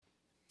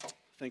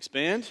Thanks,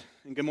 band,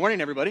 and good morning,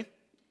 everybody.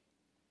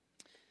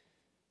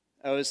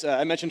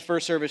 I mentioned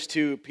first service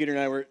too. Peter and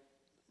I were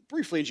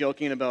briefly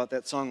joking about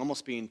that song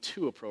almost being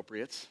too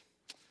appropriate,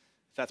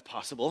 if that's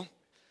possible.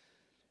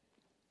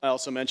 I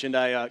also mentioned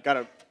I got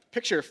a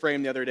picture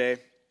frame the other day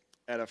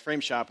at a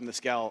frame shop, and this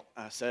gal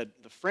said,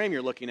 the frame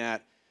you're looking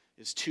at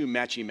is too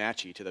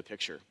matchy-matchy to the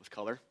picture with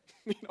color.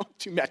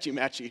 Too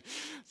matchy-matchy.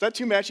 Is that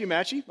too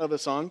matchy-matchy of a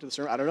song to the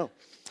sermon? I don't know.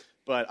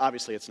 But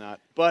obviously it's not.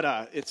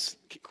 But it's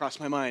crossed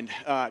my mind.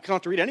 I don't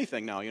have to read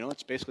anything now,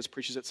 It basically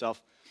preaches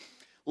itself.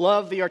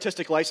 Love the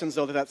artistic license,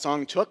 though, that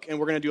song took, and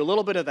we're going to do a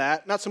little bit of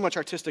that. Not so much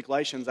artistic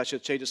license, I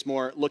should say, just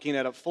more looking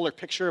at a fuller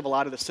picture of a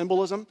lot of the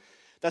symbolism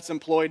that's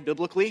employed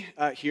biblically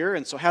here.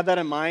 And so have that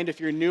in mind. If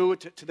you're new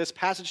to this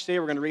passage today,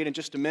 we're going to read in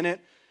just a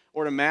minute,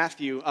 or to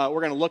Matthew. We're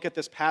going to look at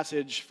this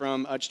passage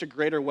from just a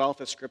greater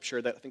wealth of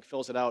Scripture that I think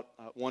fills it out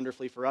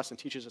wonderfully for us and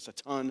teaches us a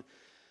ton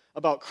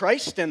about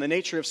Christ and the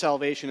nature of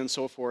salvation and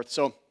so forth.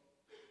 So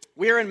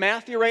we are in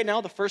Matthew right now,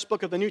 the first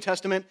book of the New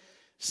Testament,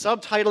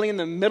 subtitling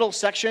the middle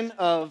section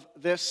of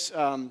this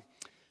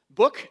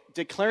book,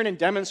 declaring and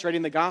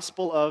demonstrating the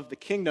gospel of the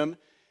kingdom.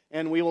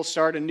 And we will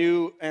start a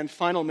new and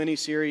final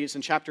mini-series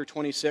in chapter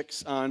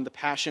 26 on the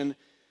passion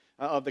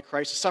of the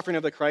Christ, the suffering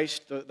of the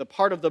Christ, the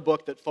part of the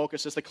book that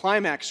focuses, the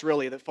climax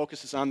really, that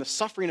focuses on the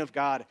suffering of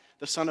God,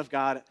 the Son of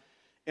God,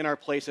 in our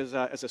place as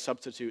a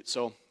substitute.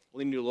 So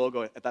we'll need a new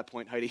logo at that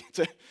point, Heidi.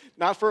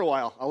 Not for a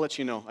while. I'll let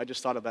you know. I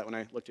just thought of that when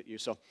I looked at you.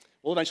 So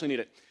we'll eventually need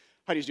it.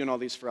 Heidi's doing all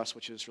these for us,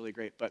 which is really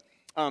great. But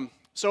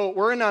so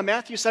we're in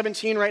Matthew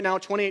 17 right now,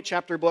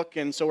 28-chapter book,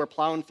 and so we're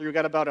plowing through. We've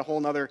got about a whole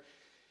another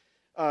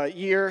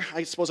year,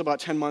 I suppose about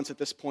 10 months at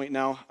this point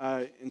now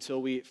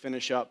until we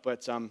finish up.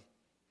 But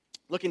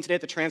looking today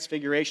at the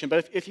Transfiguration.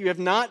 But if you have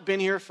not been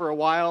here for a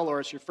while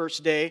or it's your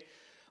first day,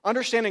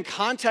 understanding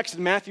context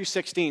in Matthew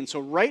 16. So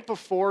right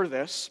before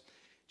this,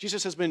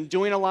 Jesus has been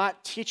doing a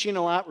lot, teaching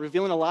a lot,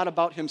 revealing a lot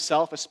about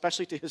himself,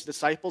 especially to his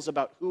disciples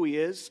about who he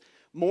is,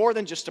 more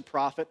than just a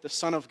prophet, the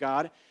Son of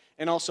God,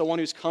 and also one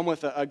who's come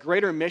with a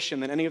greater mission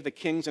than any of the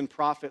kings and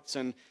prophets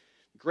and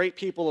great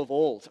people of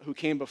old who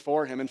came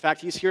before him. In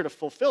fact, he's here to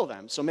fulfill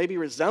them, so maybe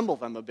resemble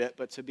them a bit,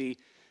 but to be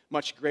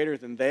much greater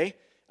than they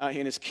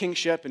in his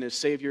kingship and his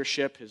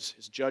saviorship, his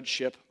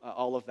judgeship,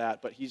 all of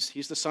that. But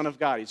he's the Son of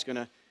God. He's going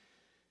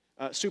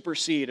to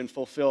supersede and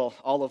fulfill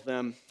all of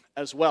them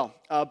as well.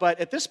 But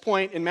at this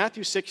point in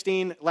Matthew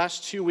 16,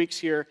 last 2 weeks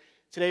here,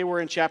 today we're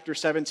in chapter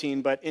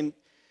 17, but in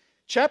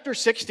chapter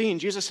 16,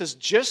 Jesus has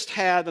just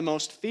had the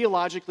most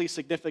theologically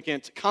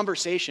significant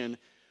conversation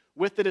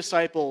with the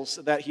disciples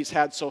that he's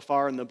had so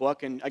far in the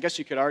book, and I guess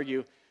you could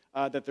argue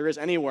that there is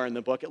anywhere in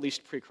the book, at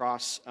least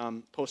pre-cross.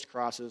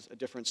 Post-cross is a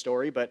different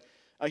story, but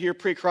here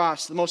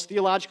pre-cross, the most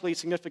theologically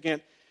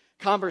significant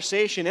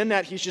conversation in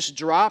that he's just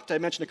dropped, I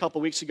mentioned a couple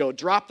weeks ago,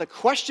 dropped the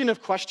question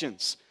of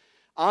questions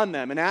on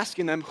them and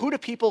asking them, who do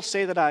people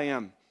say that I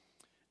am?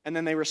 And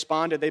then they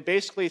responded. They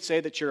basically say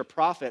that you're a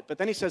prophet, but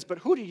then he says, but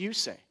who do you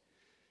say?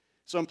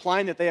 So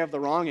implying that they have the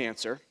wrong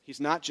answer.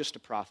 He's not just a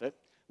prophet.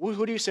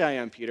 Who do you say I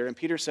am, Peter? And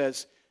Peter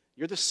says,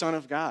 you're the Son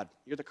of God.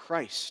 You're the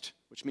Christ,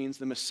 which means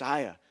the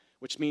Messiah,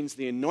 which means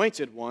the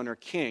anointed one or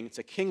king. It's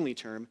a kingly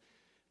term,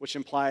 which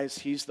implies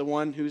he's the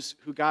one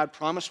who God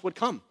promised would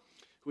come,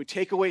 who would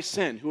take away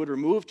sin, who would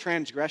remove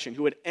transgression,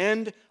 who would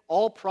end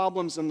all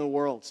problems in the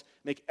world,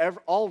 make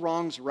all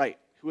wrongs right,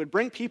 who would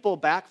bring people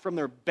back from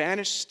their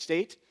banished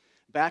state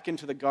back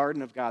into the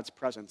garden of God's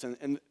presence.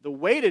 And the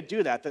way to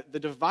do that, the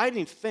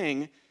dividing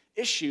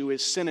issue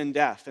is sin and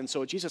death. And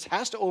so Jesus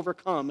has to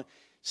overcome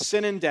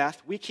sin and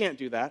death. We can't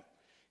do that.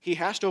 He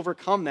has to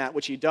overcome that,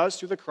 which he does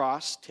through the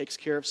cross, takes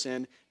care of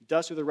sin,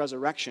 does through the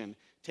resurrection,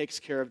 takes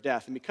care of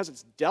death. And because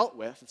it's dealt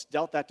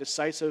that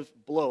decisive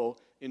blow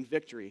in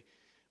victory,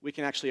 we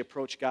can actually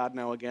approach God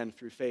now again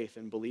through faith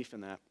and belief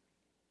in that.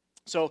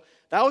 So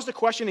that was the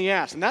question he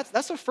asked. And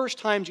that's the first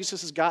time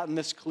Jesus has gotten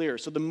this clear.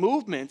 So the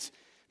movement,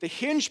 the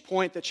hinge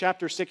point that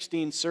chapter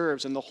 16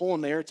 serves and the whole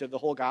narrative, the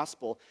whole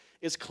gospel,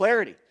 is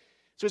clarity.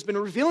 So he's been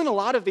revealing a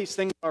lot of these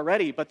things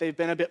already, but they've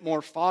been a bit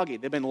more foggy.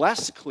 They've been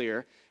less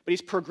clear, but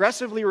he's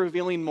progressively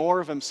revealing more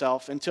of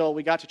himself until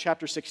we got to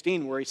chapter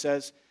 16 where he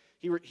says,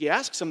 he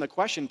asks him the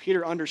question.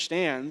 Peter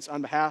understands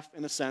on behalf,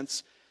 in a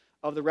sense,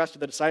 of the rest of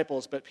the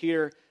disciples, but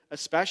Peter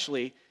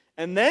especially.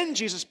 And then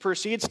Jesus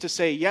proceeds to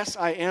say, yes,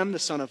 I am the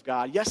Son of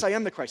God. Yes, I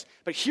am the Christ.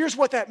 But here's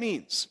what that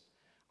means.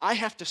 I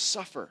have to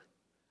suffer.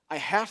 I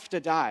have to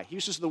die. He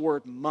uses the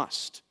word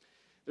must.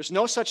 There's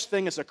no such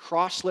thing as a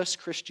crossless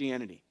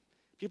Christianity.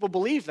 People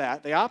believe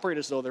that. They operate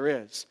as though there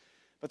is.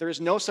 But there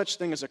is no such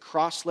thing as a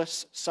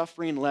crossless,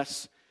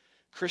 sufferingless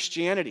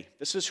Christianity.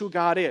 This is who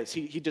God is.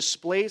 He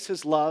displays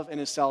his love and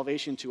his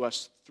salvation to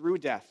us through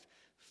death,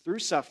 through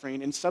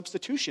suffering, and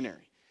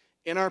substitutionary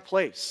in our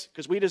place,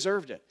 because we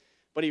deserved it.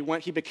 But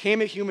he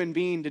became a human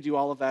being to do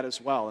all of that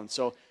as well. And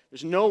so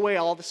there's no way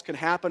all this can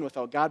happen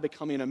without God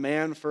becoming a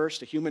man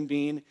first, a human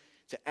being,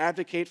 to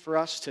advocate for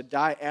us, to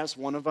die as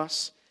one of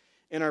us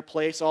in our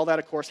place. All that,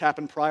 of course,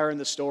 happened prior in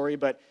the story,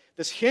 but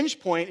this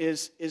hinge point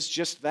is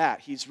just that.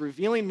 He's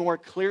revealing more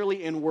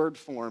clearly in word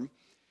form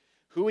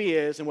who he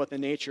is and what the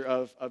nature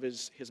of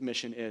his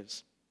mission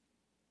is.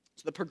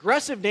 So the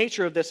progressive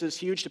nature of this is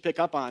huge to pick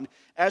up on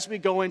as we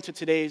go into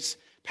today's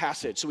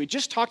passage. So we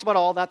just talked about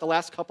all that the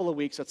last couple of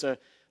weeks. That's a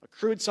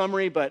crude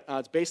summary, but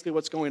it's basically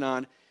what's going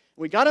on.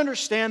 We got to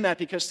understand that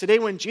because today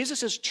when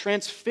Jesus is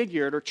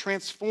transfigured or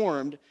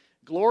transformed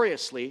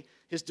gloriously,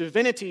 his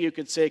divinity, you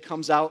could say,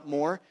 comes out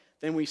more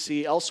than we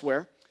see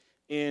elsewhere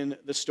in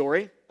the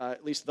story,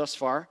 at least thus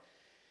far.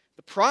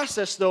 The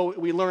process, though,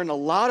 we learn a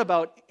lot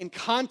about in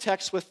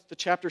context with the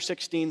chapter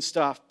 16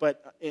 stuff,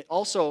 but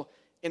also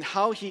in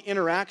how he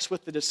interacts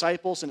with the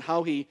disciples and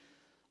how he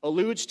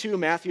alludes to,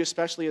 Matthew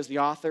especially as the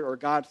author, or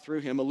God through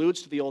him,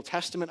 alludes to the Old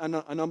Testament on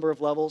a number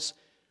of levels.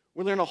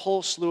 We learn a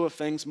whole slew of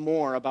things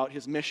more about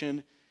his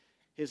mission,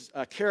 his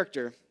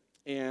character,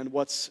 and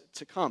what's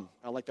to come.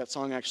 I like that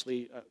song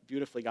actually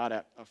beautifully got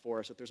at for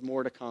us, that there's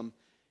more to come,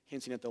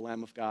 hinting at the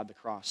Lamb of God, the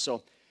cross.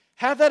 So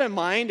have that in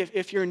mind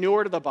if you're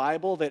newer to the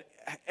Bible, that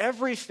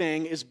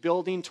everything is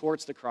building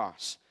towards the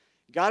cross.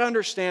 Got to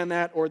understand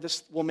that, or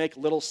this will make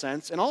little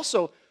sense. And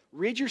also,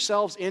 read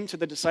yourselves into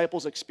the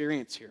disciples'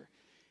 experience here.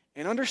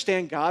 And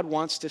understand God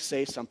wants to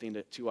say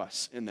something to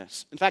us in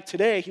this. In fact,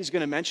 today he's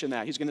going to mention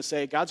that.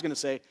 God's going to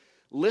say,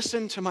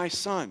 listen to my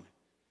son.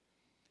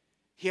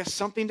 He has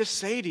something to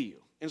say to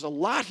you. There's a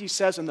lot he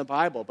says in the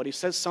Bible, but he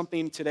says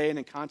something today and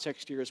in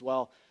context here as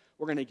well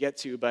we're going to get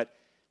to. But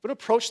if we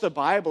approach the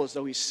Bible as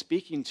though he's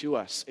speaking to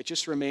us, it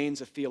just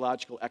remains a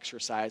theological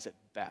exercise at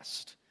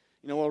best.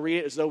 We'll read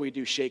it as though we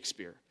do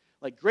Shakespeare.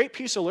 Like, great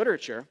piece of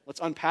literature.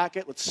 Let's unpack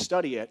it. Let's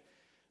study it.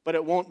 But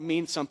it won't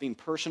mean something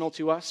personal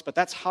to us. But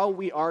that's how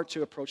we are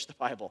to approach the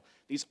Bible.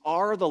 These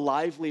are the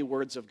lively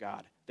words of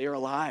God. They are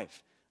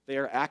alive. They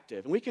are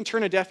active. And we can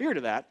turn a deaf ear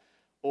to that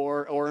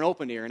or an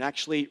open ear and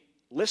actually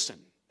listen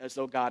as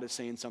though God is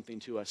saying something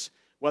to us.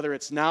 Whether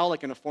it's now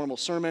like in a formal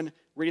sermon,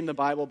 reading the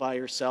Bible by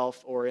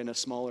yourself, or in a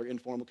smaller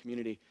informal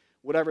community.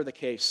 Whatever the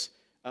case,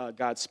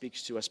 God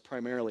speaks to us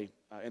primarily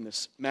in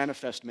this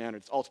manifest manner,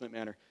 this ultimate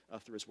manner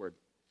through his word.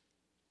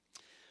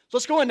 So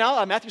let's go on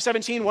now. Matthew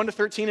 17,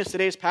 1-13 is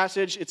today's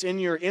passage. It's in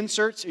your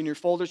inserts, in your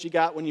folders you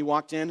got when you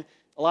walked in.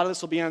 A lot of this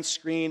will be on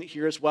screen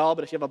here as well,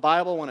 but if you have a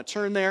Bible, want to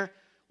turn there.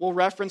 We'll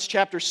reference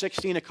chapter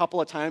 16 a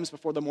couple of times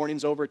before the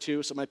morning's over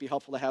too, so it might be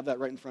helpful to have that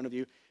right in front of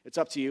you. It's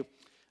up to you.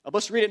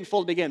 Let's read it in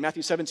full to begin.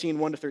 Matthew 17,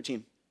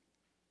 1-13.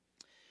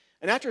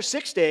 And after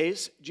 6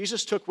 days,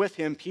 Jesus took with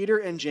him Peter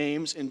and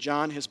James and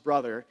John his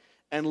brother,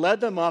 and led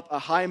them up a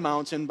high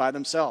mountain by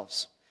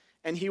themselves.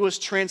 And he was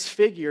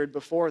transfigured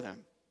before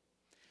them.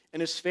 And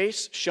his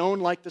face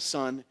shone like the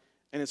sun,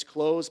 and his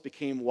clothes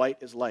became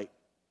white as light.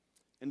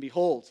 And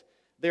behold,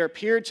 there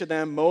appeared to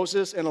them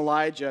Moses and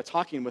Elijah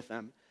talking with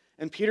them.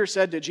 And Peter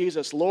said to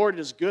Jesus, Lord, it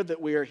is good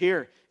that we are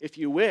here. If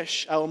you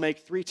wish, I will make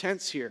 3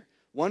 tents here,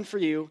 one for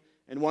you,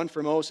 and one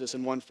for Moses,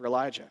 and one for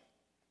Elijah.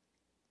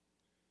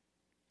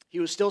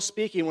 He was still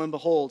speaking when,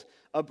 behold,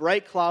 a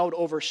bright cloud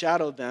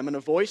overshadowed them, and a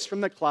voice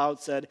from the cloud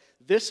said,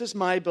 This is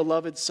my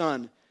beloved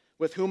Son,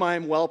 with whom I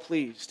am well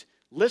pleased.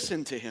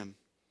 Listen to him.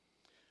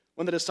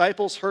 When the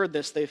disciples heard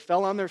this, they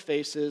fell on their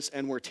faces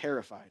and were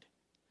terrified.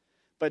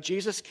 But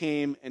Jesus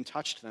came and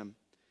touched them,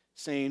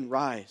 saying,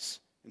 Rise,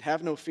 and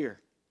have no fear.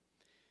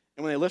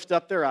 And when they lifted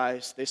up their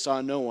eyes, they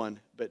saw no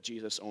one but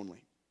Jesus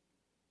only.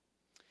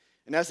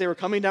 And as they were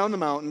coming down the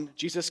mountain,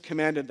 Jesus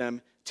commanded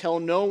them, Tell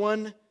no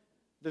one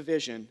the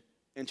vision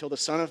until the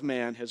Son of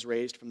Man has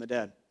raised from the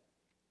dead.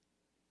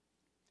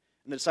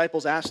 And the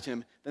disciples asked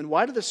him, Then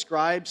why do the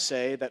scribes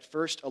say that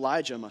first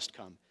Elijah must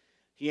come?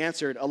 He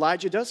answered,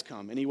 Elijah does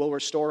come, and he will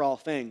restore all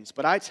things.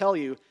 But I tell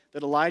you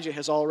that Elijah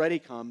has already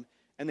come,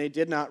 and they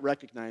did not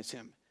recognize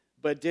him,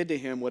 but did to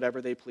him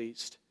whatever they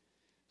pleased.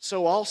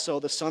 So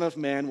also the Son of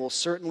Man will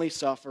certainly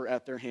suffer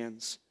at their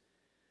hands.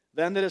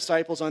 Then the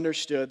disciples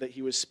understood that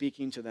he was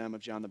speaking to them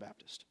of John the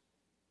Baptist.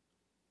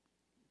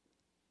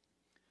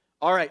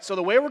 All right, so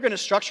the way we're going to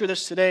structure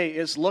this today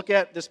is look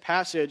at this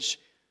passage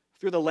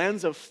through the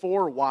lens of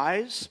 4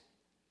 whys.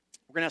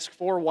 We're going to ask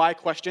 4 why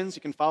questions.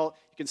 You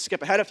can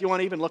skip ahead if you want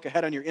to even look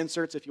ahead on your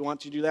inserts if you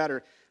want to do that, or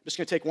I'm just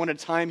going to take one at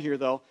a time here,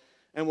 though,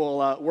 and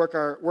we'll work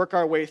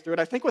our way through it.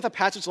 I think with a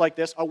passage like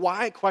this, a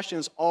why question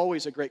is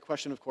always a great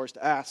question, of course,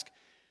 to ask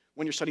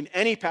when you're studying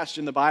any passage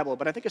in the Bible,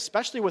 but I think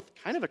especially with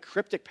kind of a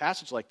cryptic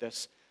passage like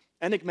this,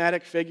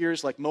 enigmatic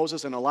figures like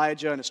Moses and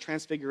Elijah and his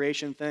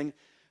transfiguration thing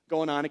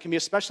going on, it can be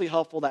especially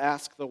helpful to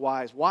ask the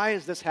whys. Why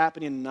is this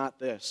happening and not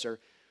this? Or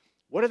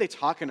what are they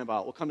talking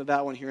about? We'll come to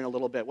that one here in a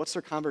little bit. What's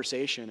their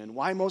conversation? And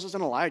why Moses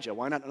and Elijah?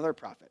 Why not another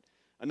prophet,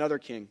 another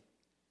king,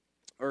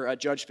 or a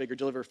judge figure,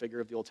 deliverer figure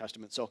of the Old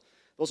Testament? So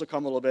those will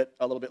come a little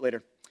bit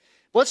later.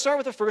 But let's start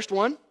with the first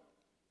one.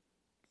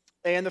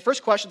 And the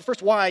first question, the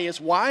first why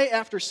is, why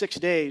after 6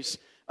 days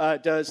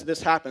does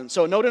this happen?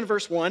 So note in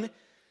verse 1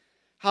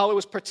 how it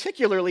was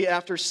particularly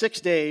after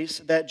 6 days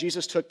that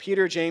Jesus took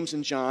Peter, James,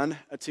 and John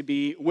to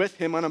be with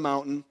him on a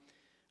mountain,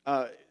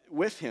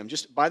 with him,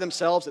 just by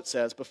themselves, it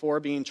says,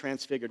 before being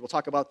transfigured. We'll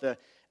talk about the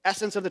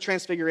essence of the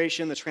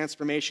transfiguration, the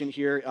transformation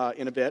here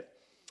in a bit.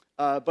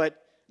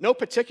 But Note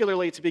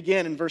particularly to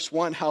begin in verse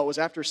 1 how it was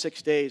after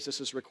 6 days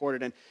this is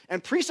recorded.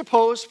 And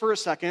presuppose for a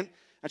second,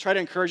 I try to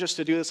encourage us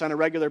to do this on a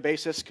regular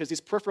basis because these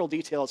peripheral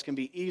details can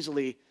be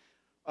easily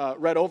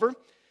read over.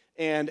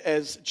 And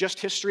as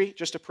just history,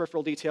 just a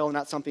peripheral detail,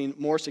 not something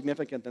more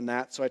significant than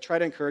that. So I try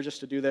to encourage us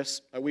to do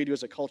this. We do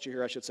as a culture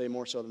here, I should say,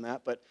 more so than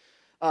that.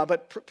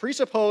 But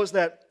presuppose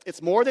that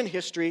it's more than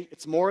history,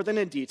 it's more than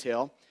in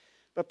detail,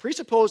 but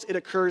presuppose it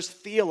occurs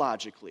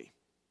theologically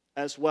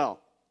as well,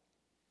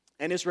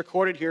 and is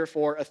recorded here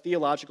for a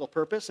theological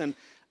purpose, and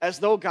as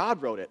though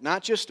God wrote it.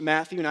 Not just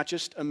Matthew, not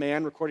just a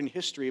man recording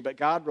history, but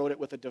God wrote it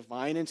with a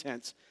divine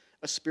intent,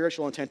 a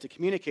spiritual intent to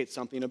communicate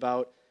something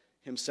about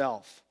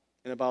himself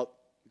and about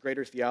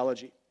greater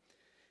theology.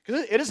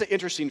 Because it is an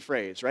interesting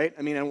phrase, right?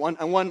 I mean,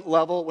 on one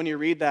level, when you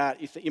read that,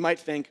 you might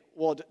think,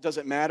 well, does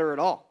it matter at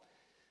all?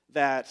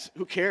 That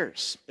who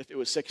cares if it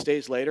was 6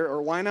 days later,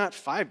 or why not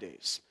 5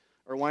 days?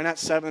 Or why not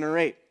 7 or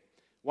 8?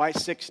 Why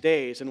 6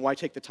 days, and why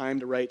take the time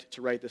to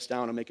write this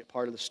down and make it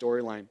part of the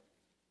storyline?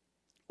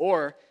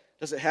 Or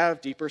does it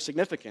have deeper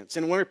significance?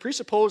 And when we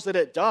presuppose that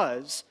it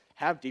does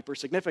have deeper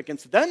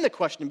significance, then the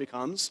question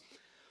becomes,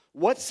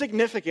 what's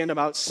significant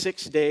about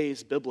 6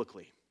 days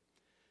biblically?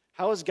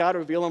 How does God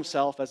reveal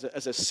himself as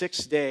a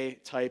 6-day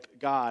type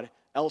God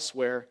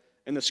elsewhere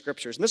in the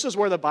Scriptures? And this is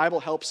where the Bible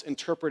helps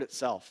interpret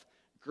itself.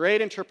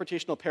 Great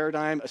interpretational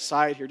paradigm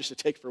aside here, just to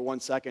take for 1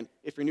 second.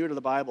 If you're new to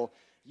the Bible,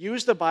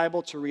 use the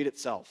Bible to read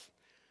itself.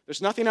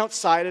 There's nothing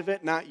outside of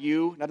it, not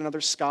you, not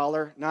another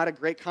scholar, not a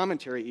great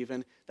commentary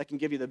even, that can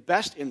give you the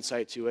best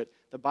insight to it.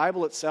 The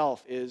Bible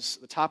itself is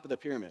the top of the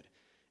pyramid,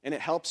 and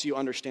it helps you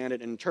understand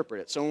it and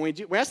interpret it. So when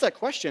we ask that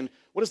question,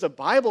 what does the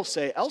Bible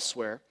say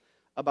elsewhere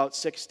about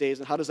 6 days,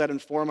 and how does that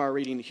inform our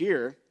reading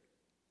here?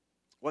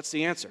 What's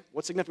the answer?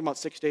 What's significant about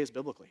 6 days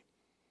biblically?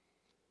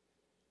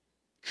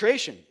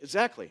 Creation,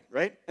 exactly,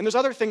 right? And there's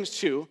other things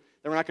too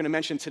that we're not going to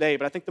mention today,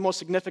 but I think the most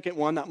significant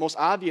one, that most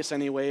obvious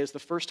anyway, is the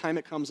first time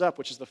it comes up,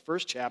 which is the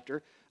first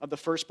chapter of the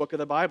first book of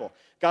the Bible.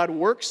 God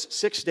works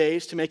 6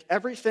 days to make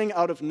everything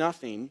out of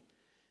nothing,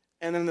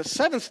 and then the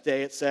seventh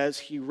day it says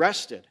he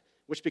rested,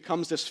 which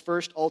becomes this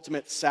first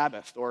ultimate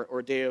Sabbath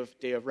or day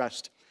of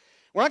rest.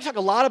 We're not going to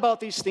talk a lot about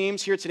these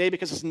themes here today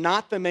because it's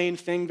not the main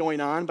thing going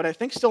on, but I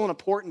think still an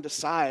important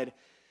aside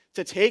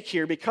to take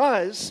here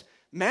because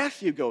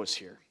Matthew goes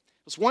here.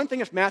 It's one thing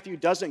if Matthew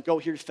doesn't go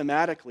here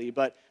thematically,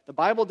 but the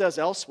Bible does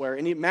elsewhere,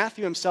 and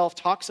Matthew himself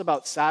talks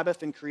about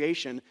Sabbath and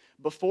creation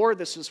before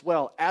this as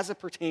well, as it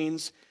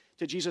pertains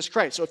to Jesus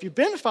Christ. So if you've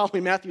been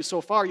following Matthew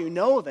so far, you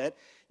know that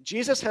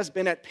Jesus has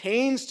been at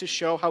pains to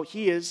show how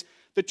he is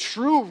the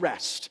true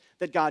rest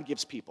that God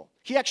gives people.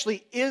 He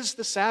actually is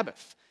the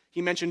Sabbath.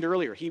 He mentioned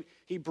earlier,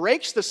 he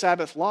breaks the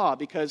Sabbath law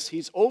because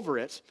he's over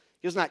it.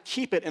 He does not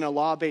keep it in a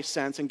law-based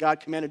sense, and God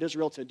commanded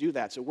Israel to do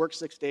that. So work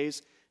 6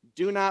 days.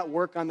 Do not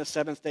work on the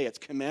seventh day. It's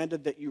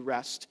commanded that you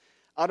rest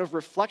out of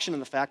reflection on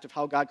the fact of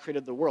how God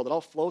created the world. It all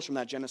flows from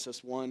that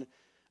Genesis 1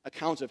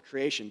 account of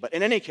creation. But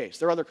in any case,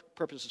 there are other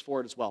purposes for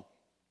it as well.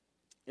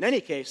 In any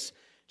case,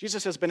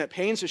 Jesus has been at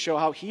pains to show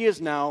how he is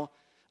now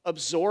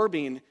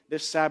absorbing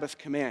this Sabbath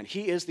command.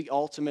 He is the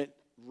ultimate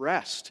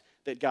rest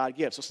that God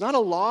gives. So it's not a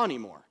law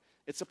anymore.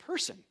 It's a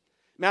person.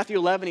 Matthew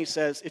 11, he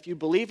says, if you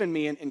believe in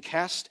me and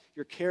cast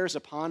your cares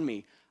upon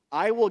me,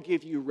 I will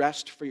give you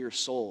rest for your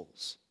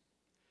souls.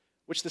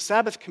 Which the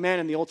Sabbath command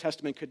in the Old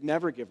Testament could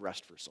never give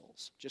rest for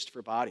souls, just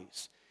for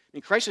bodies. I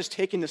mean, Christ is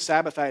taking the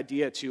Sabbath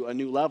idea to a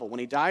new level. When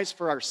he dies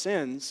for our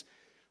sins,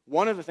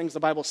 one of the things the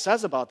Bible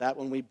says about that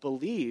when we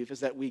believe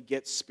is that we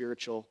get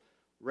spiritual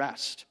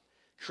rest.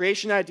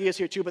 Creation ideas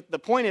here too, but the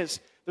point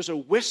is there's a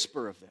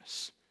whisper of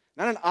this.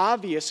 Not an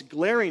obvious,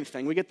 glaring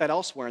thing. We get that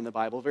elsewhere in the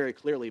Bible very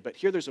clearly, but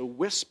here there's a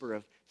whisper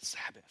of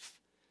Sabbath,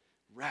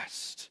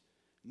 rest,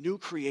 new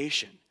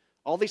creation.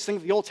 All these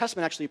things the Old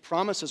Testament actually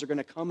promises are going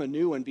to come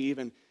anew and be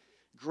even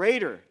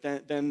greater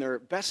than their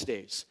best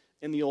days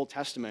in the Old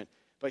Testament.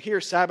 But here,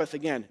 Sabbath,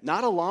 again,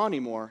 not a law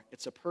anymore.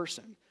 It's a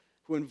person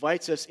who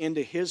invites us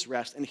into his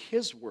rest and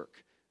his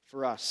work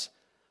for us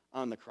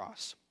on the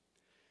cross.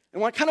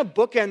 And I want to kind of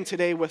bookend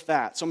today with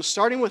that. So I'm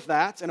starting with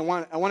that, and I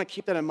want to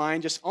keep that in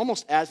mind just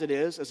almost as it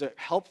is, as a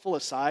helpful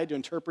aside to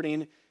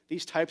interpreting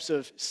these types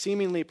of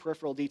seemingly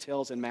peripheral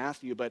details in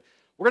Matthew. But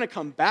we're going to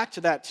come back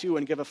to that too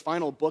and give a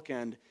final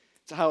bookend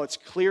to how it's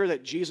clear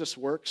that Jesus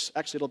works.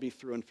 Actually, it'll be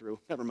through and through.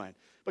 Never mind.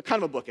 But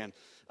kind of a bookend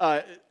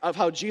of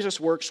how Jesus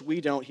works,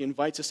 we don't. He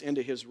invites us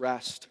into his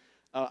rest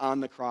on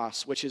the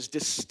cross, which is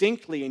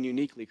distinctly and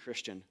uniquely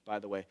Christian, by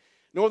the way.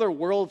 No other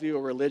worldview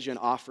or religion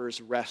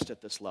offers rest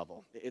at this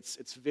level.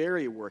 It's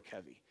very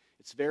work-heavy.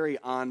 It's very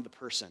on the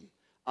person,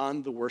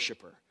 on the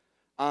worshiper,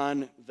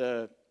 on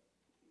the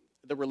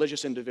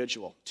religious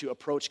individual to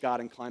approach God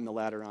and climb the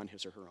ladder on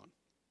his or her own.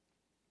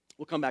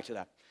 We'll come back to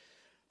that.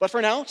 But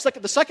for now,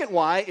 the second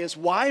why is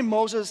why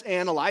Moses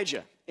and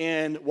Elijah,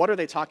 and what are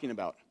they talking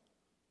about?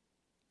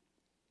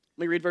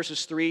 Let me read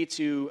verses 3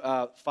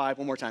 to 5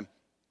 one more time.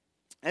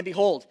 And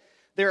behold,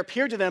 there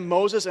appeared to them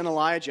Moses and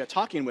Elijah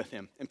talking with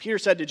him. And Peter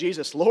said to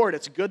Jesus, Lord,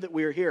 it's good that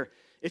we are here.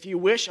 If you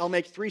wish, I'll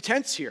make 3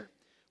 tents here,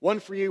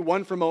 one for you,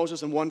 one for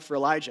Moses, and one for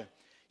Elijah.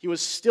 He was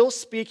still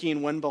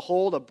speaking when,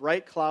 behold, a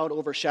bright cloud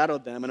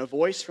overshadowed them, and a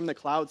voice from the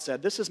cloud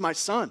said, "This is my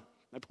son,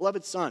 my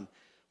beloved son,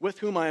 with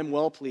whom I am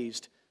well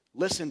pleased.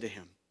 Listen to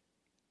him."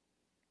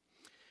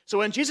 So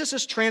when Jesus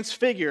is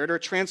transfigured or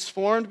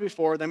transformed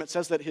before them, it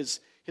says that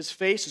his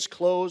face, his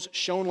clothes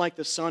shone like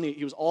the sun.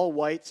 He was all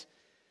white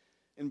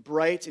and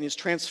bright, and he's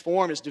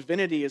transformed. His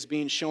divinity is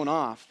being shown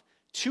off.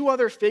 Two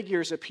other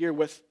figures appear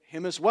with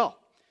him as well.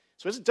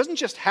 So it doesn't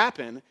just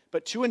happen,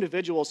 but two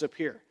individuals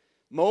appear.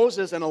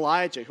 Moses and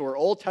Elijah, who are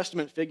Old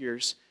Testament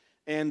figures,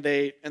 and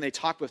they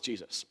talk with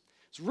Jesus.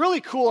 It's really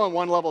cool on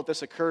one level that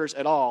this occurs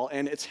at all,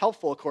 and it's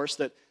helpful, of course,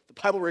 that the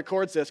Bible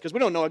records this, because we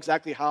don't know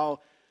exactly how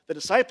the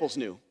disciples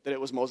knew that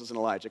it was Moses and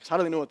Elijah, because how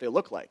do they know what they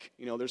look like?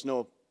 There's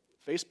no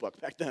Facebook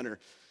back then,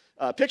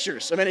 or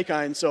pictures of any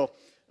kind, so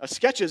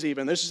sketches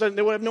even.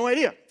 They would have no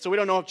idea. So we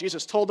don't know if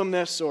Jesus told them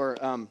this or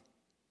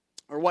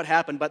what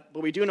happened, but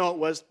we do know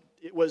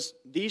it was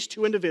these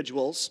two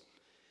individuals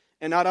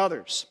and not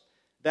others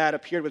that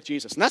appeared with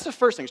Jesus. And that's the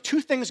first thing. There's two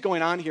things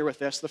going on here with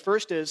this. The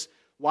first is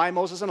why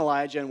Moses and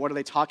Elijah, and what are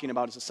they talking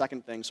about is the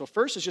second thing. So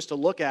first is just to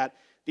look at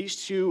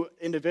these two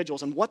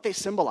individuals and what they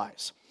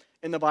symbolize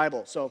in the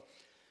Bible. So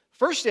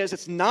first is,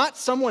 it's not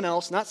someone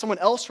else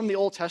from the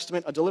Old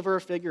Testament, a deliverer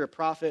figure, a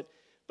prophet,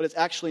 but it's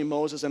actually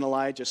Moses and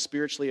Elijah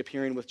spiritually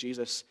appearing with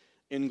Jesus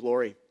in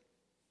glory.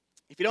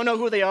 If you don't know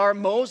who they are,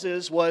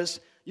 Moses was,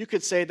 you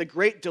could say, the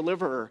great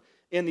deliverer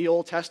in the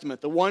Old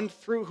Testament, the one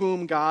through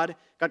whom God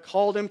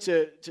called him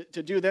to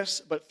do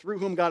this, but through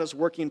whom God is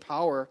working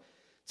power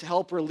to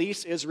help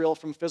release Israel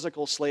from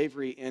physical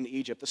slavery in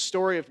Egypt, the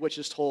story of which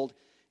is told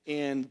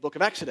in the book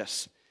of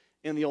Exodus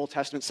in the Old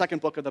Testament,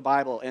 second book of the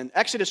Bible. And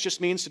Exodus just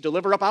means to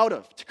deliver up out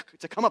of,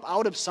 to come up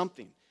out of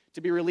something,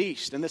 to be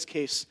released, in this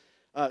case,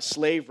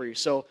 slavery.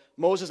 So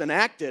Moses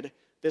enacted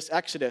this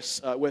Exodus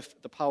with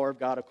the power of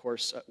God, of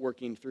course,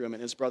 working through him,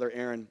 and his brother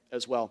Aaron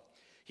as well.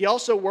 He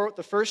also wrote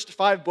the first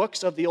 5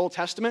 books of the Old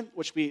Testament,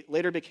 which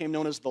later became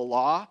known as the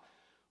Law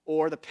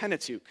or the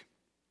Pentateuch.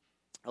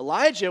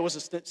 Elijah was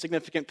a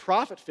significant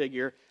prophet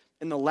figure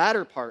in the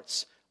latter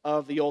parts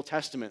of the Old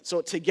Testament.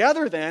 So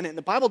together then, and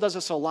the Bible does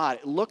this a lot,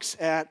 it looks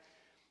at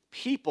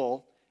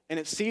people and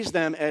it sees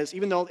them as,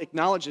 even though it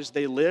acknowledges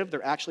they live,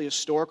 they're actually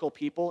historical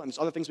people, and there's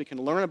other things we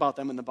can learn about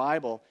them in the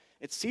Bible,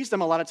 it sees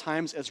them a lot of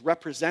times as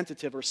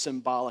representative or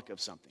symbolic of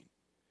something.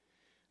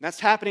 And that's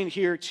happening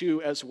here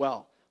too as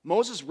well.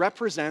 Moses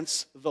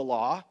represents the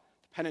law,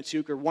 the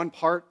Pentateuch, or one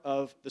part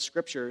of the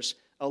Scriptures.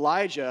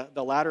 Elijah,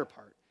 the latter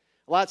part.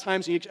 A lot of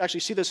times you actually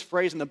see this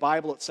phrase in the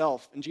Bible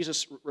itself, and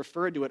Jesus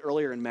referred to it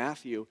earlier in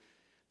Matthew.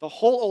 The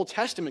whole Old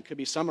Testament could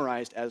be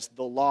summarized as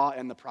the law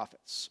and the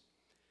prophets.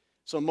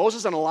 So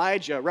Moses and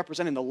Elijah,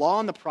 representing the law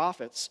and the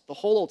prophets, the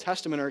whole Old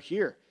Testament, are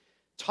here,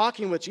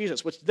 talking with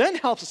Jesus, which then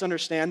helps us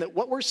understand that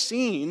what we're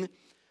seeing,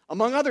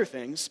 among other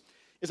things,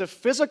 is a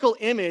physical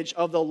image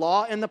of the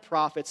law and the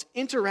prophets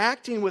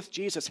interacting with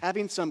Jesus,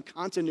 having some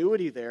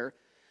continuity there,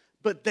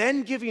 but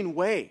then giving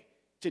way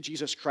to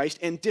Jesus Christ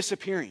and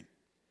disappearing.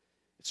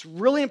 It's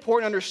really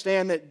important to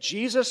understand that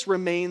Jesus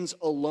remains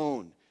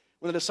alone.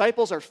 When the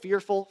disciples are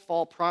fearful,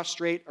 fall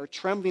prostrate, are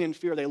trembling in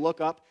fear, they look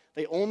up,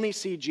 they only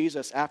see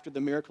Jesus after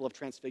the miracle of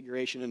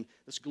transfiguration, and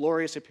this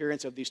glorious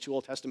appearance of these two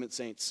Old Testament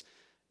saints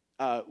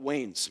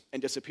wanes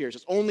and disappears.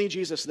 It's only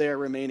Jesus there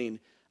remaining,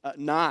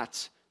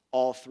 not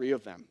all 3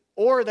 of them.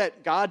 Or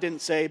that God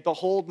didn't say,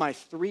 "Behold my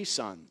 3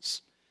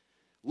 sons.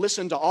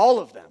 Listen to all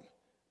of them,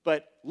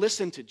 but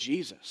listen to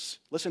Jesus.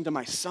 Listen to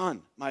my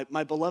son,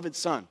 my beloved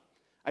son.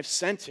 I've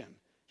sent him.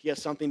 He has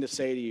something to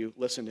say to you.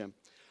 Listen to him."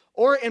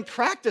 Or in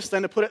practice,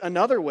 then, to put it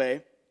another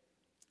way,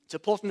 to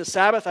pull from the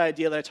Sabbath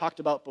idea that I talked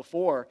about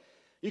before,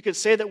 you could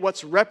say that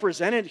what's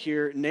represented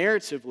here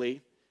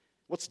narratively,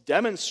 what's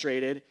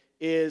demonstrated,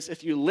 is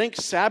if you link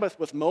Sabbath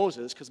with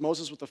Moses, because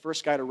Moses was the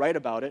first guy to write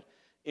about it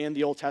in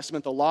the Old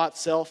Testament, the law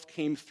itself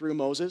came through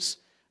Moses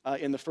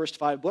in the first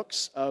 5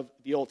 books of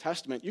the Old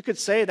Testament. You could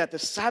say that the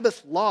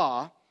Sabbath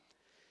law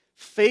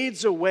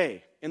fades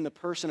away in the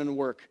person and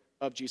work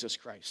of Jesus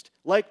Christ,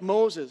 like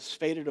Moses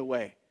faded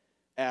away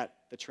at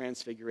the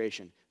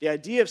Transfiguration. The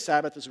idea of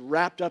Sabbath is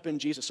wrapped up in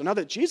Jesus. So now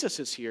that Jesus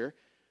is here,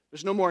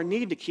 there's no more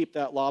need to keep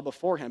that law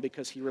before him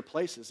because he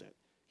replaces it.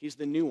 He's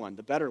the new one,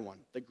 the better one,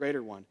 the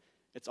greater one.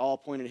 It's all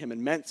pointed to him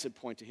and meant to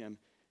point to him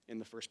in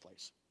the first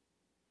place.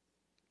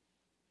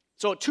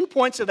 So 2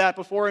 points of that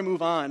before I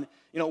move on.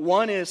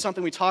 One is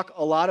something we talk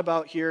a lot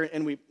about here,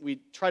 and we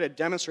try to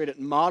demonstrate it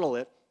and model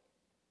it.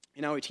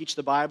 We teach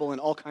the Bible in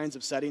all kinds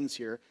of settings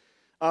here.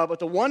 But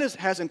the one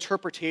has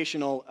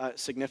interpretational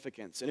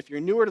significance. And if you're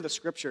newer to the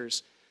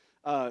Scriptures,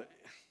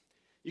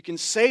 you can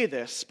say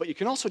this, but you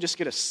can also just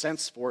get a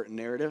sense for it in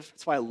narrative.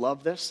 That's why I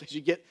love this.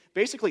 You get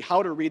basically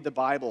how to read the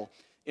Bible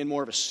in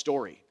more of a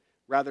story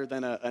rather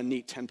than a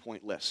neat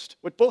 10-point list,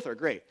 which both are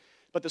great.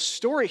 But the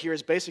story here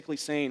is basically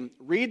saying,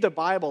 read the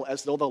Bible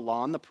as though the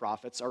law and the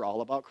prophets are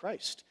all about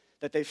Christ,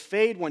 that they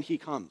fade when he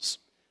comes,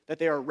 that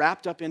they are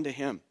wrapped up into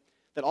him,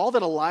 that all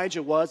that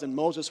Elijah was and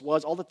Moses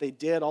was, all that they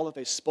did, all that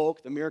they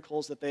spoke, the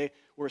miracles that they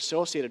were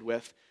associated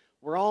with,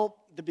 were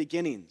all the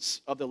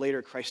beginnings of the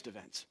later Christ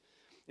event.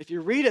 If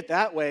you read it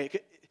that way,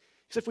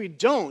 Because if we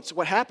don't,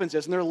 what happens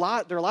is, and there are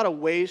a lot of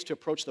ways to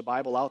approach the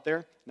Bible out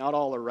there. Not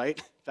all are right.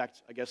 In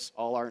fact, I guess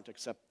all aren't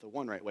except the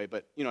one right way,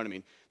 but you know what I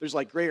mean. There's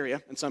like gray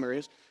area in some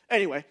areas.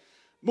 Anyway,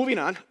 moving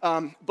on.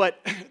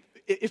 But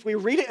if we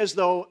read it as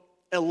though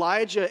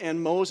Elijah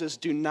and Moses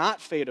do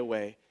not fade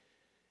away,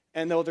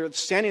 and though they're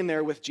standing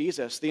there with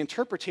Jesus, the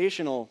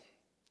interpretational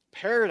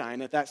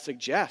paradigm that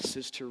suggests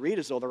is to read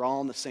as though they're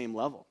all on the same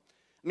level.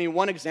 I mean,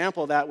 one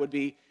example of that would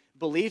be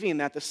believing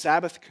that the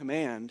Sabbath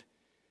command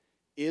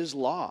is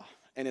law,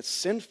 and it's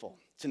sinful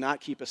to not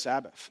keep a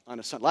Sabbath on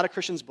a Sunday. A lot of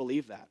Christians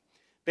believe that.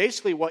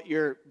 Basically, what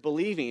you're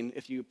believing,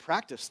 if you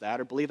practice that,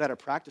 or believe that or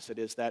practice it,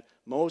 is that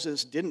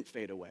Moses didn't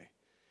fade away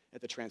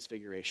at the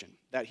Transfiguration,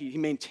 that he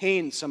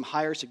maintained some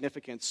higher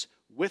significance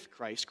with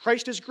Christ.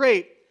 Christ is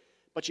great,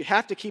 but you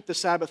have to keep the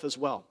Sabbath as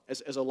well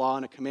as a law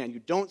and a command. You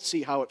don't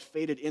see how it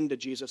faded into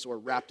Jesus or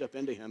wrapped up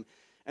into him.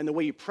 And the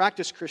way you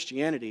practice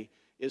Christianity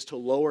is to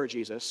lower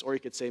Jesus, or you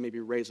could say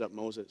maybe raise up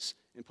Moses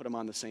and put him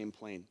on the same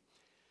plane.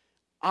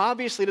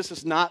 Obviously, this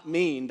does not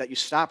mean that you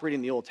stop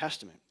reading the Old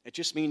Testament. It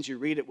just means you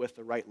read it with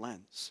the right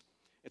lens.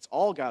 It's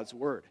all God's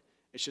word.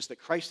 It's just that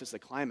Christ is the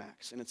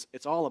climax, and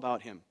it's all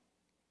about him.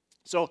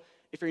 So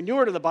if you're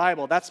newer to the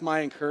Bible, that's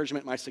my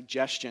encouragement, my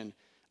suggestion.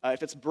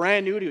 If it's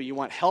brand new to you, you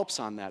want helps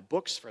on that,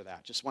 books for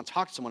that, just want to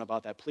talk to someone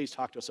about that, please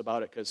talk to us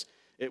about it, because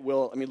it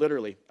will,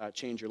 literally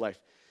change your life.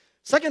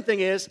 Second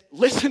thing is,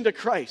 listen to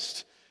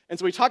Christ. And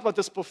so we talked about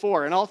this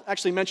before, and I'll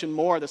actually mention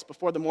more of this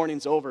before the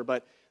morning's over,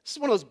 but this is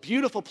one of those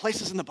beautiful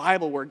places in the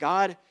Bible where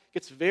God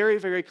gets very,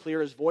 very clear,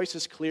 his voice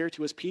is clear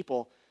to his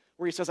people,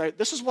 where he says,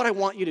 this is what I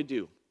want you to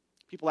do.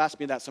 People ask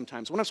me that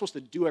sometimes. What am I supposed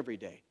to do every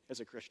day as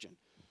a Christian?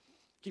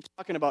 Keep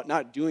talking about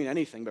not doing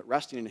anything but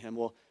resting in him.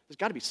 Well, there's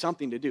got to be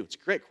something to do. It's a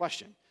great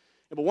question.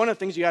 But one of the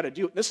things you got to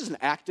do, this is an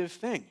active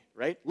thing,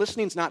 right?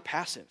 Listening's not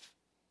passive.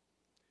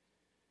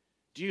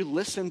 Do you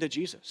listen to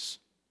Jesus?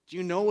 Do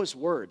you know his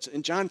words?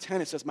 In John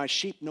 10, it says, my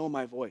sheep know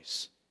my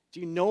voice. Do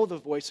you know the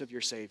voice of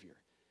your Savior?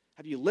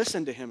 Have you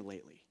listened to him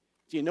lately?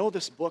 Do you know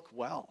this book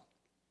well?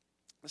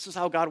 This is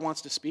how God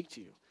wants to speak to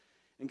you.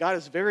 And God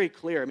is very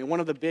clear. One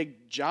of the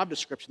big job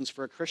descriptions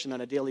for a Christian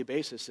on a daily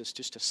basis is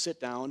just to sit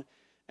down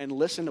and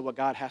listen to what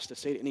God has to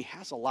say. And he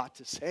has a lot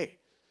to say.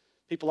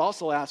 People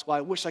also ask, well,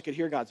 I wish I could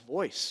hear God's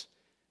voice.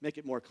 Make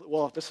it more clear.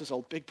 Well, this is a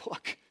big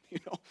book.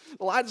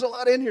 There's a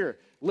lot in here.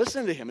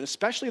 Listen to him, and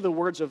especially the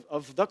words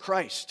of the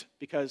Christ,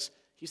 because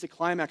he's the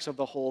climax of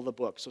the whole of the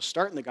book. So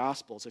start in the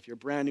Gospels if you're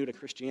brand new to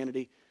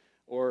Christianity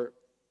or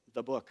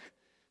the book.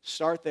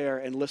 Start there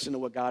and listen to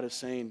what God is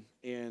saying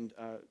and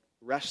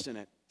rest in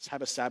it.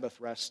 Have a Sabbath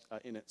rest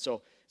in it.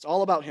 So it's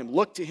all about him.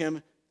 Look to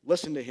him,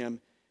 listen to him,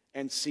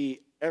 and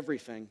see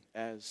everything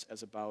as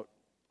about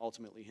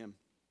ultimately him.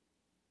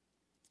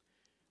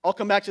 I'll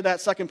come back to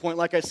that second point,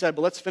 like I said,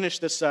 but let's finish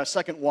this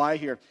second why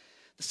here.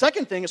 The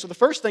second thing is, so the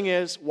first thing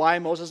is why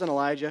Moses and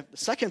Elijah. The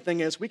second thing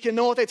is we can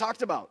know what they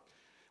talked about,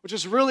 which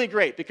is really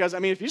great because,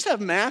 if you just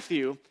have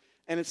Matthew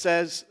and it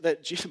says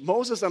that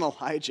Moses and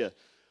Elijah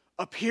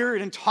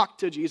appeared and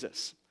talked to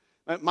Jesus.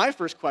 My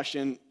first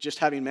question, just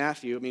having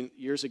Matthew,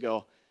 years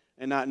ago,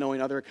 and not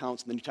knowing other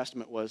accounts in the New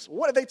Testament was,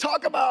 what did they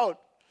talk about?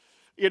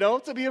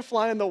 To be a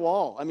fly on the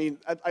wall.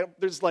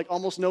 There's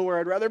almost nowhere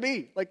I'd rather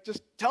be.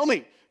 Just tell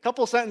me.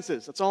 Couple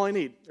sentences, that's all I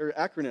need, or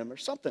acronym or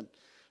something.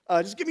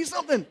 Just give me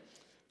something.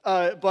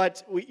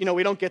 But we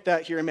don't get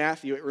that here in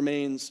Matthew. It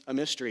remains a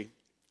mystery.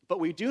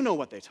 But we do know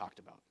what they talked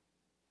about.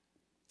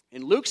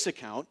 In Luke's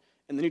account,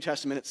 in the New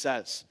Testament, it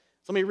says,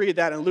 so let me read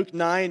that in Luke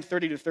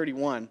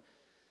 9:30-31.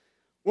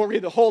 Won't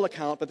read the whole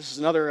account, but this is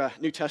another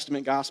New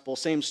Testament gospel,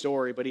 same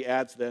story, but he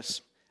adds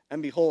this.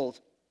 And behold,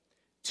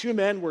 two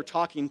men were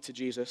talking to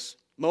Jesus,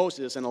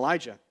 Moses and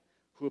Elijah,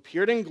 who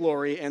appeared in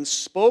glory and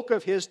spoke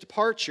of his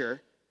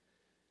departure,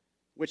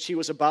 which he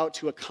was about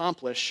to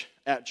accomplish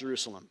at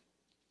Jerusalem.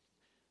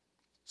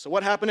 So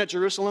what happened at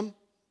Jerusalem?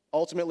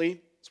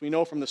 Ultimately, as we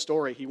know from the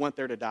story, he went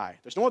there to die.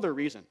 There's no other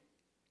reason.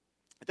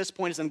 At this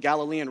point, he's in the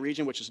Galilean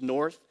region, which is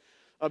north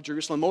of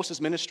Jerusalem. Most of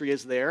his ministry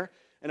is there.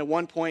 And at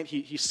one point,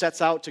 he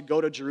sets out to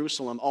go to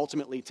Jerusalem,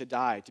 ultimately to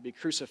die, to be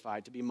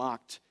crucified, to be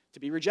mocked, to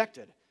be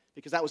rejected,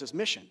 because that was his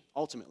mission,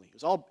 ultimately.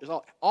 It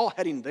was all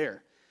heading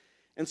there.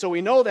 And so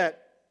we know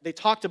that they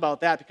talked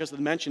about that because of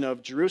the mention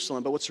of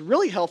Jerusalem. But what's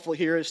really helpful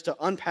here is to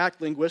unpack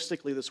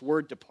linguistically this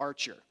word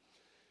departure.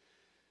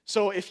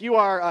 So if you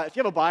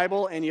have a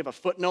Bible and you have a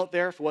footnote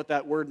there for what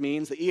that word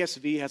means, the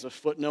ESV has a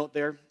footnote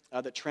there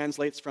that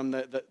translates from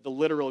the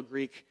literal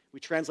Greek. We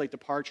translate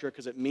departure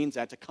because it means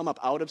that, to come up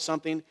out of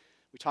something.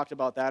 We talked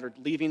about that, or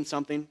leaving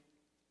something.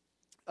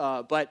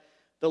 But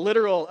the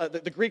literal,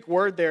 the Greek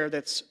word there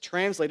that's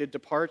translated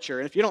departure,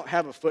 and if you don't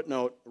have a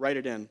footnote, write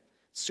it in.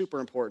 It's super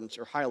important,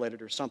 or highlight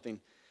it or something.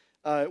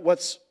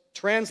 What's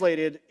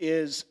translated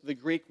is the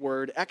Greek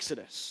word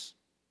exodus,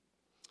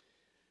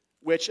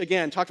 which,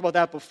 again, talked about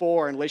that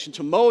before in relation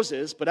to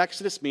Moses, but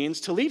exodus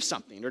means to leave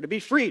something or to be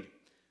freed,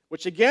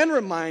 which again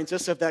reminds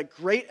us of that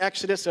great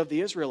exodus of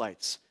the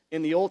Israelites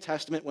in the Old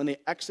Testament when they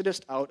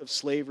exodused out of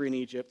slavery in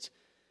Egypt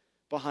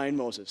behind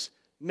Moses.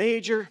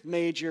 Major,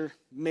 major,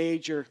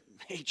 major,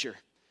 major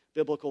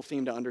biblical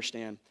theme to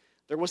understand.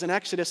 There was an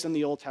exodus in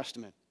the Old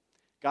Testament.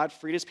 God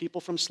freed his people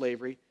from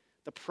slavery.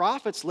 The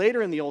prophets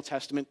later in the Old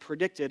Testament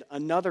predicted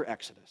another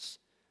exodus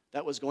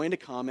that was going to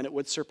come, and it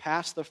would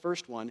surpass the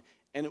first one,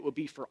 and it would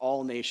be for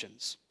all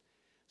nations.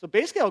 So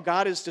basically how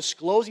God is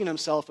disclosing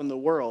himself in the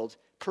world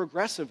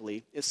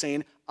progressively is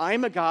saying,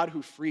 I'm a God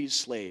who frees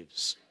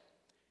slaves.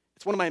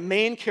 It's one of my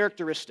main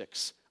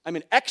characteristics. I'm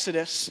an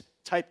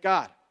Exodus-type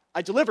God.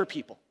 I deliver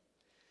people.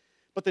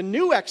 But the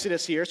new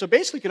Exodus here, so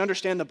basically you can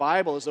understand the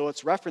Bible as though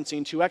it's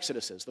referencing two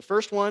Exoduses. The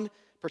first one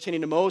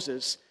pertaining to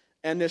Moses,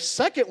 and this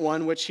second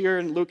one, which here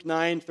in Luke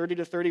 9, 30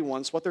 to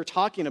 31, so what they're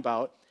talking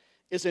about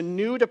is a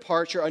new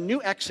departure, a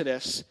new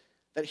Exodus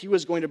that he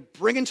was going to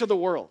bring into the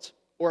world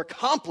or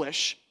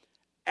accomplish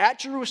at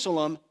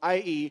Jerusalem,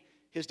 i.e.,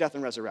 his death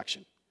and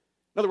resurrection.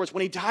 In other words,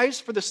 when he dies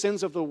for the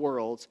sins of the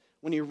world,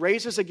 when he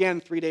raises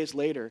again 3 days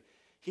later,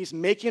 he's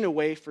making a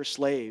way for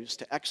slaves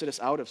to exodus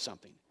out of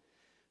something.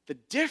 The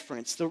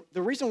difference,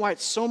 the reason why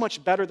it's so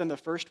much better than the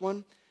first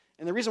one,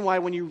 and the reason why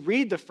when you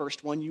read the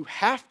first one, you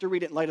have to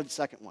read it in light of the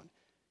second one,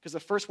 because the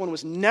first one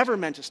was never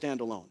meant to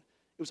stand alone.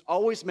 It was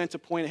always meant to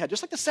point ahead,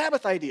 just like the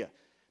Sabbath idea.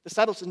 The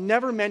Sabbath was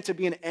never meant to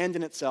be an end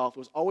in itself. It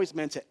was always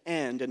meant to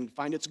end and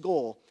find its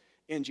goal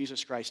in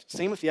Jesus Christ.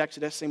 Same with the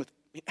Exodus, same with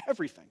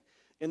everything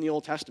in the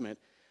Old Testament.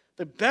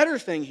 The better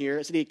thing here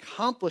is that he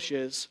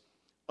accomplishes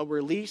a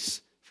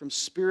release from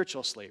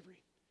spiritual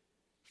slavery,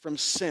 from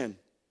sin.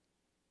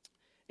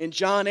 In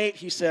John 8,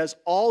 he says,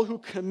 all who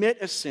commit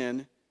a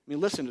sin,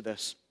 listen to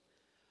this,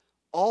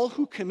 all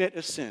who commit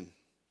a sin,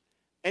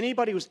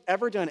 anybody who's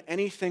ever done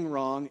anything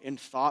wrong in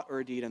thought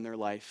or deed in their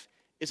life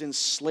is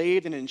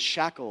enslaved and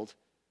enshackled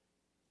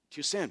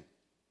to sin.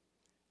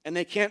 And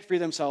they can't free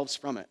themselves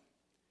from it.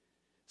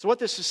 So what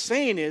this is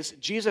saying is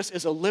Jesus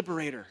is a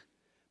liberator,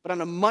 but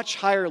on a much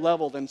higher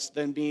level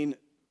than being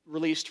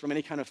released from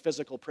any kind of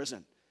physical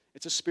prison.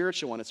 It's a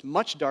spiritual one. It's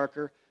much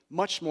darker,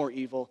 much more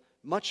evil,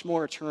 much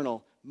more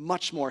eternal,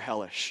 much more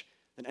hellish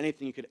than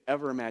anything you could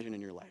ever imagine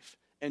in your life.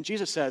 And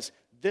Jesus says,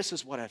 this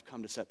is what I've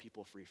come to set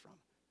people free from.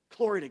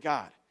 Glory to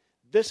God.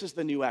 This is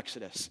the new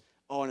Exodus.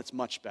 Oh, and it's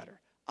much better.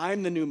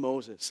 I'm the new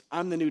Moses.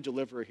 I'm the new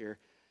deliverer here.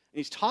 And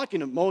he's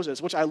talking to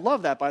Moses, which I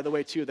love that, by the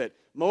way, too, that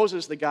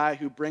Moses, the guy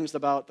who brings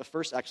about the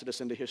first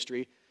Exodus into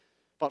history,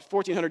 about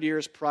 1,400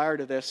 years prior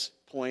to this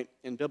point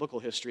in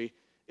biblical history,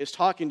 is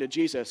talking to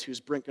Jesus,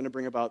 who's going to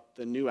bring about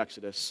the new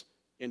Exodus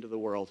into the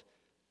world.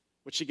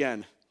 Which,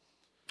 again,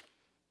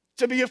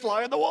 to be a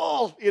fly on the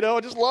wall, I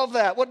just love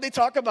that. What did they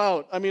talk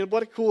about?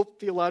 What a cool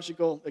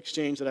theological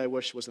exchange that I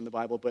wish was in the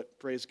Bible, but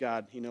praise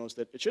God, he knows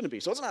that it shouldn't be,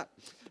 so it's not.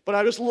 But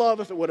I just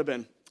love if it would have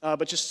been.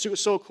 But just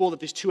so cool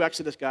that these two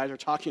Exodus guys are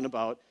talking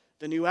about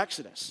the new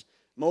Exodus.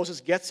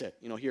 Moses gets it,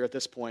 here at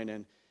this point,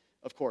 and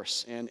of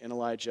course, and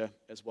Elijah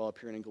as well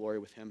appearing in glory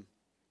with him.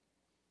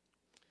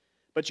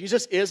 But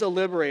Jesus is a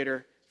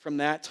liberator from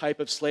that type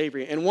of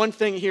slavery. And one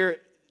thing here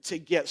to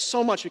get,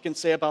 so much we can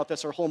say about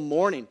this, our whole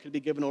morning could be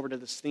given over to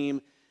this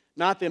theme.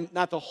 Not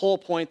the whole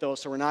point, though,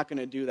 so we're not going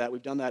to do that.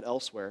 We've done that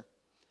elsewhere.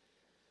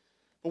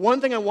 But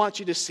one thing I want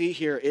you to see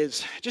here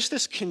is just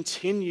this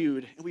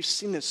continued, and we've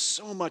seen this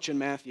so much in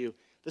Matthew,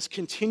 this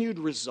continued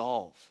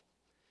resolve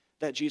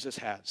that Jesus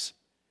has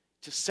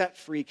to set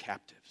free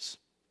captives,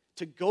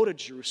 to go to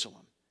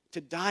Jerusalem,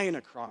 to die on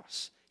a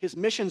cross. His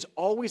mission's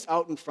always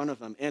out in front of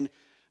him, and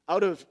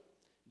out of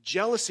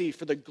jealousy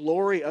for the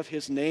glory of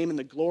his name and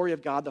the glory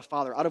of God the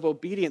Father, out of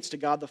obedience to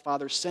God the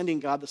Father, sending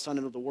God the Son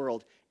into the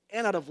world,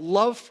 and out of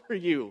love for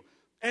you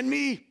and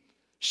me,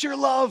 sheer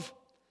love,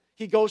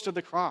 he goes to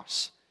the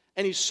cross.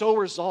 And he's so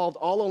resolved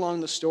all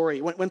along the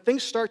story. When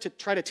things start to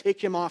try to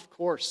take him off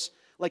course,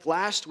 like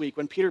last week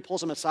when Peter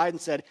pulls him aside and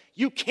said,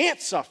 you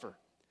can't suffer.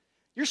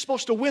 You're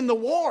supposed to win the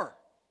war.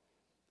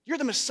 You're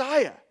the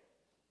Messiah.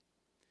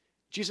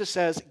 Jesus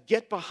says,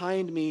 get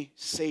behind me,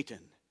 Satan,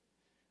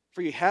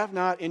 for you have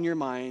not in your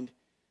mind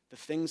the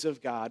things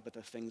of God, but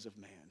the things of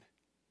man.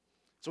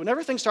 So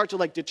whenever things start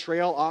to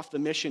detrail off the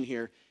mission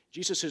here,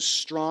 Jesus is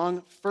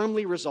strong,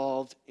 firmly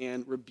resolved,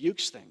 and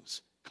rebukes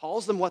things,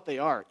 calls them what they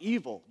are,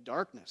 evil,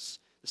 darkness,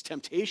 this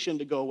temptation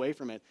to go away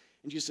from it.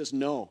 And Jesus says,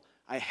 no,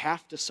 I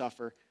have to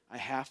suffer, I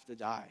have to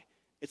die.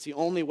 It's the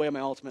only way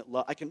my ultimate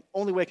love,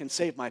 only way I can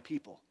save my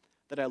people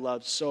that I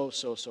love so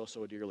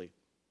dearly.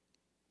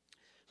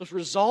 So this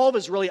resolve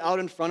is really out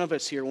in front of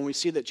us here when we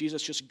see that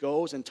Jesus just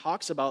goes and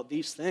talks about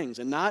these things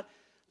and not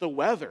the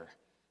weather,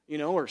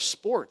 or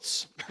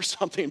sports or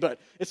something,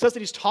 but it says that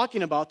he's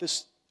talking about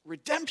this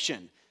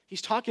redemption.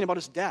 He's talking about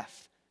his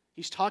death.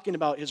 He's talking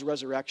about his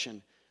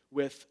resurrection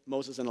with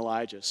Moses and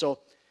Elijah. So,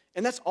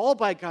 and that's all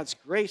by God's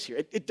grace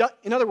here.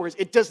 In other words,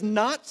 it does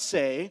not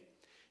say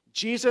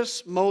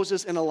Jesus,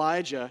 Moses, and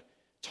Elijah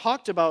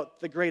talked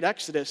about the great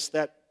exodus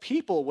that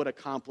people would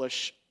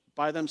accomplish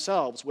by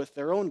themselves with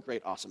their own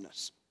great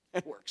awesomeness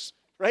and works,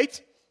 right?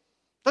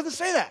 It doesn't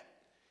say that.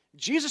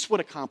 Jesus would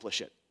accomplish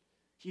it.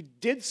 He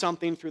did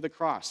something through the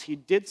cross. He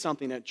did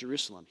something at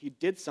Jerusalem. He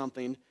did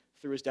something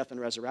through his death and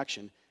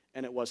resurrection,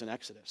 and it was an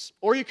exodus.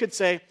 Or you could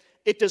say,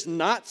 it does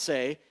not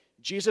say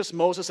Jesus,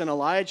 Moses, and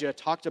Elijah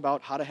talked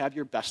about how to have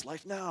your best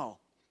life now.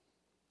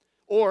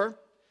 Or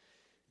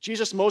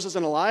Jesus, Moses,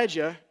 and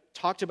Elijah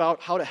talked about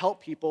how to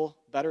help people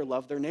better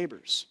love their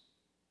neighbors.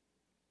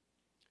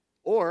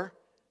 Or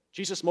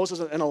Jesus, Moses,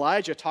 and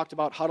Elijah talked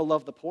about how to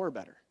love the poor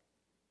better.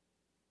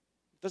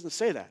 It doesn't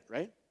say that,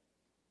 right?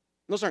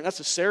 Those aren't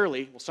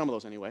necessarily, well, some of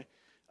those anyway,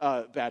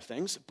 bad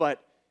things,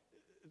 but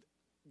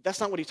that's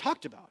not what he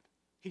talked about.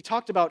 He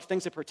talked about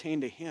things that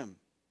pertain to him,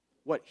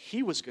 what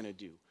he was going to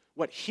do,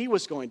 what he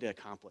was going to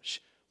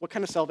accomplish, what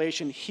kind of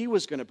salvation he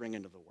was going to bring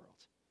into the world.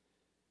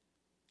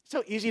 It's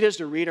how easy it is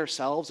to read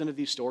ourselves into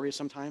these stories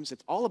sometimes.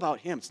 It's all about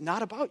him. It's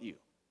not about you,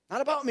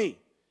 not about me.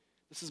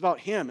 This is about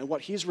him and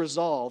what he's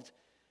resolved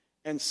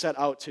and set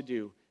out to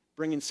do,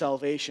 bringing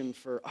salvation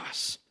for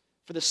us.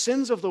 For the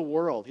sins of the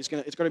world, it's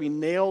going to be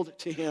nailed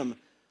to him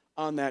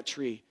on that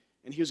tree,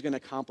 and he was going to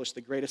accomplish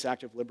the greatest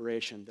act of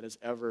liberation that has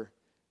ever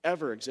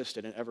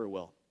existed and ever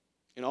will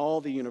in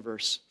all the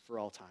universe for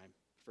all time,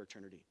 for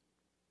eternity.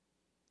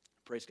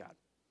 Praise God.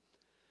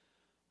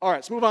 All right,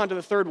 let's move on to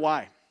the third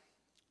why.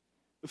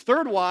 The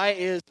third why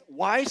is,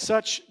 why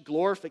such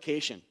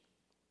glorification?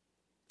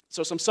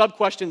 So some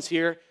sub-questions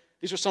here.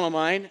 These are some of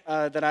mine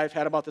that I've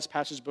had about this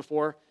passage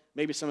before.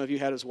 Maybe some of you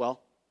had as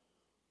well.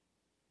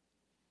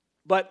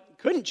 But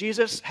couldn't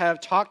Jesus have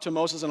talked to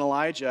Moses and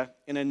Elijah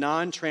in a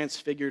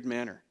non-transfigured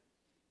manner?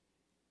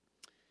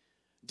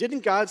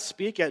 Didn't God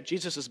speak at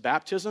Jesus'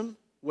 baptism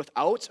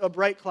without a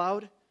bright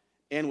cloud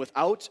and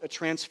without a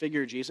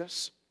transfigured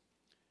Jesus?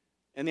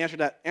 And the answer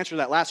to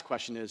that last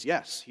question is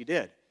yes, he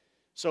did.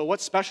 So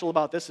what's special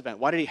about this event?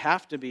 Why did he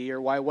have to be,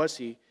 or why was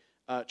he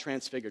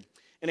transfigured?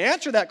 And to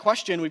answer that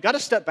question, we've got to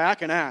step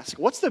back and ask,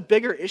 what's the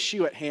bigger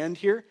issue at hand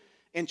here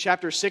in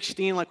chapter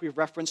 16, like we've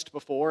referenced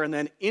before, and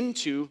then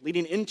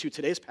leading into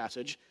today's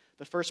passage,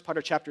 the first part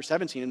of chapter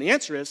 17? And the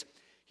answer is,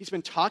 he's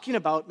been talking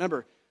about,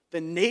 remember,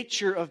 the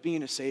nature of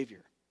being a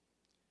Savior.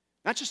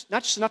 Not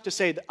just enough to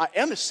say that I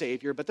am a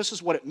Savior, but this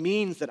is what it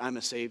means that I'm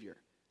a Savior,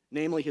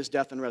 namely his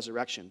death and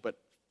resurrection. But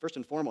first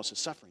and foremost, his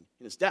suffering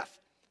and his death.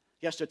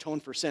 He has to atone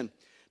for sin.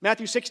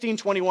 Matthew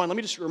 16:21, let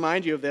me just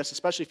remind you of this,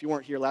 especially if you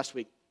weren't here last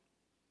week.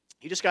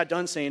 He just got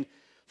done saying,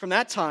 from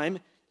that time,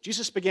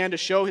 Jesus began to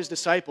show his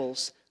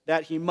disciples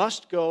that he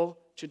must go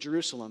to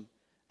Jerusalem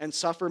and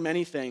suffer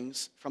many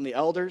things from the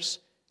elders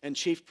and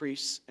chief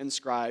priests and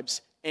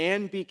scribes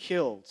and be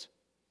killed,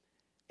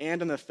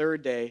 and on the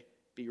third day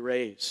be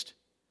raised.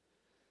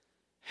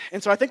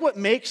 And so I think what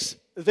makes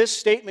this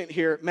statement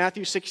here,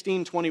 Matthew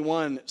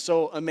 16:21,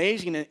 so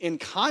amazing in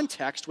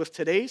context with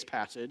today's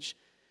passage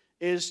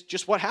is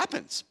just what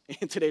happens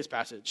in today's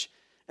passage.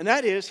 And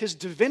that is his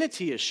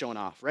divinity is shown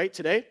off, right,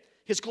 today?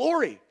 His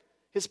glory,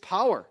 his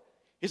power,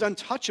 his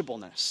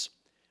untouchableness.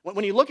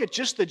 When you look at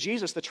just the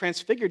Jesus, the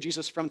transfigured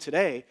Jesus from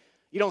today,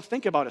 you don't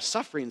think about a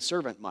suffering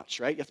servant much,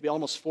 right? You have to be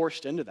almost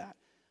forced into that.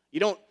 You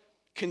don't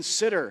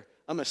consider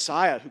a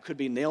Messiah who could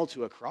be nailed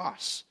to a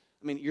cross.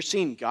 I mean, you're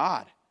seeing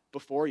God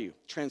before you,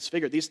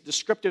 transfigured. These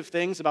descriptive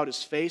things about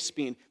his face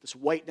being, this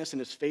whiteness and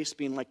his face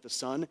being like the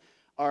sun,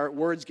 are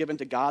words given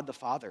to God the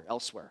Father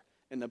elsewhere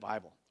in the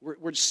Bible.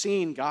 We're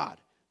seeing God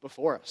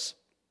before us.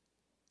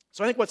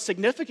 So I think what's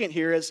significant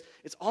here is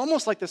it's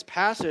almost like this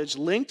passage,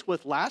 linked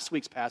with last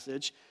week's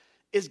passage,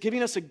 is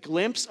giving us a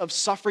glimpse of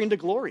suffering to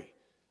glory,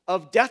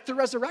 of death to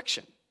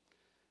resurrection,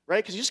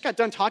 right? Because you just got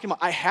done talking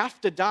about, I have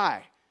to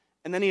die.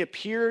 And then he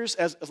appears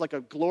as like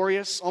a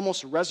glorious,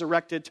 almost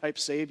resurrected type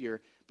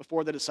Savior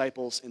before the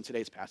disciples in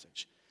today's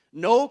passage.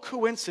 No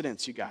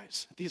coincidence, you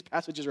guys. These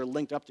passages are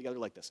linked up together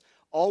like this.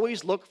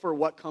 Always look for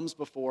what comes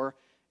before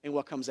and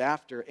what comes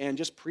after, and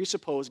just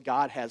presuppose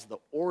God has the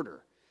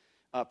order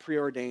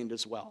preordained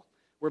as well.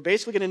 We're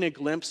basically getting a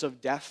glimpse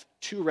of death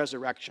to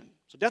resurrection.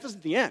 So death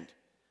isn't the end.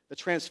 The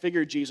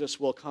transfigured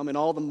Jesus will come in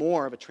all the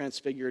more of a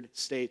transfigured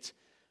state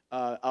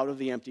out of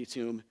the empty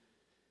tomb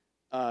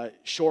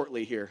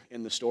shortly here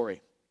in the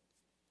story.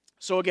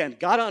 So again,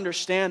 got to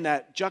understand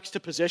that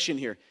juxtaposition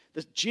here.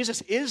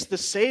 Jesus is the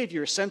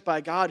Savior sent by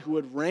God who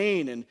would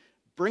reign and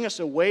bring us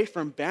away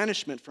from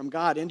banishment from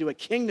God into a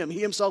kingdom he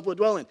himself will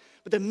dwell in.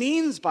 But the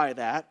means by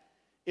that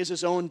is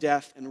his own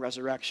death and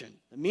resurrection.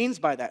 The means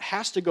by that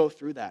has to go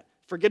through that.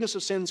 Forgiveness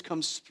of sins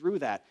comes through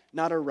that,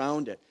 not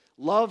around it.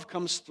 Love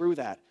comes through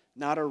that,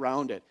 not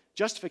around it.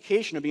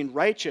 Justification of being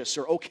righteous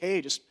or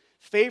okay, just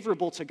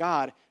favorable to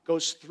God,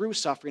 goes through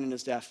suffering in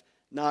his death,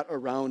 not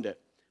around it.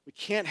 We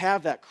can't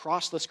have that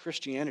crossless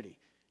Christianity.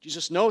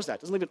 Jesus knows that.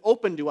 It doesn't leave it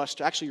open to us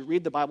to actually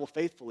read the Bible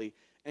faithfully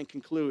and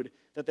conclude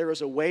that there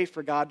is a way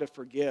for God to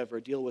forgive or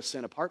deal with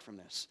sin apart from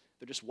this.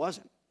 There just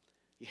wasn't.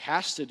 He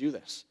has to do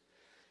this.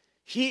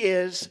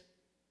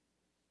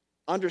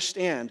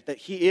 Understand that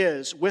he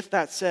is, with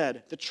that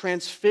said, the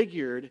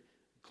transfigured,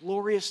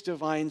 glorious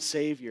divine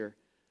Savior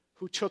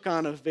who took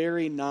on a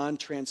very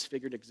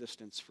non-transfigured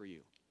existence for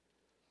you.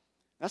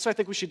 That's what I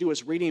think we should do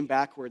is reading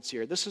backwards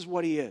here. This is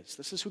what he is.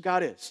 This is who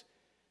God is.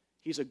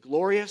 He's a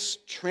glorious,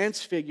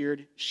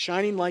 transfigured,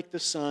 shining like the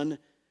sun,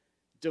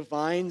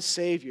 divine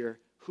Savior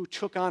who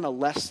took on a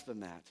less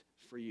than that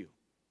for you.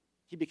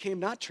 He became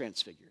not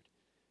transfigured.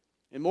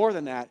 And more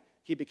than that,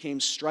 he became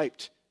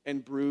striped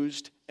and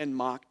bruised and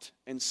mocked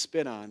and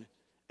spit on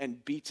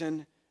and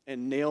beaten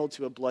and nailed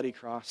to a bloody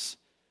cross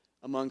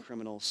among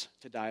criminals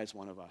to die as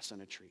one of us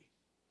on a tree.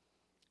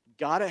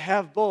 Gotta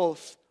have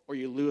both, or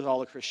you lose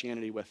all of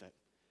Christianity with it.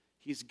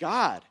 He's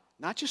God,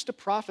 not just a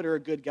prophet or a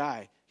good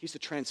guy. He's the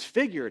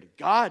transfigured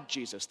God,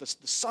 Jesus, the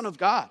Son of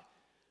God,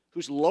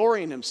 who's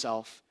lowering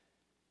himself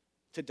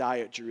to die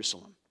at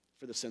Jerusalem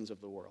for the sins of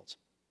the world.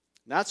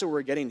 And that's what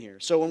we're getting here.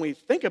 So when we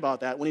think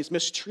about that, when he's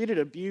mistreated,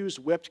 abused,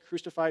 whipped,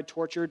 crucified,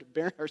 tortured,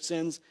 bearing our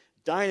sins,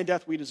 dying a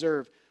death we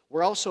deserve,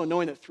 we're also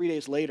knowing that 3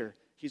 days later,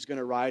 he's going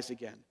to rise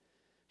again.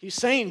 He's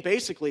saying,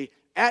 basically,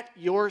 at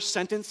your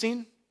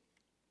sentencing,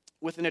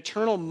 with an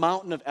eternal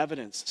mountain of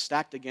evidence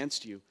stacked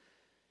against you,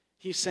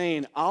 he's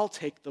saying, I'll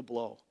take the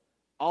blow.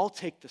 I'll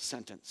take the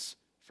sentence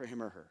for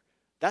him or her.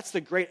 That's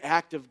the great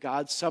act of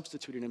God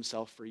substituting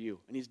himself for you.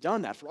 And he's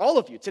done that for all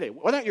of you today.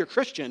 Whether or not you're a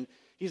Christian,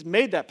 he's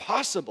made that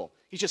possible.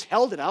 He's just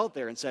held it out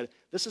there and said,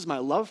 this is my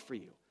love for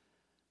you.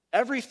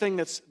 Everything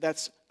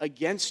that's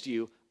against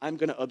you, I'm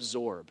going to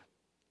absorb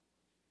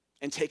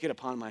and take it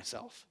upon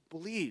myself.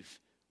 Believe,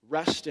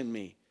 rest in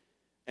me,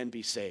 and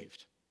be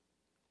saved.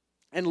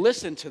 And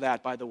listen to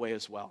that, by the way,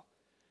 as well.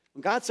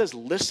 When God says,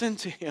 listen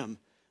to him,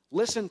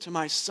 listen to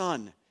my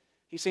son,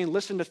 he's saying,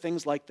 listen to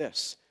things like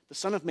this. The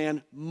Son of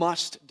Man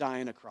must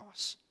die on a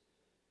cross.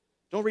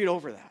 Don't read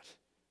over that.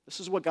 This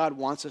is what God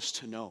wants us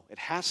to know. It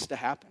has to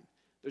happen.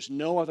 There's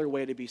no other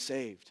way to be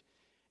saved.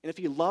 And if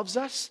he loves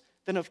us,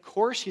 then of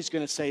course he's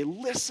going to say,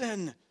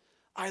 listen,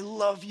 I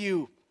love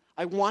you.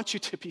 I want you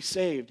to be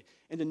saved.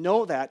 And to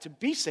know that, to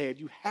be saved,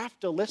 you have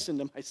to listen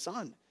to my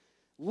son.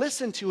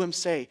 Listen to him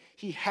say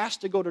he has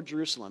to go to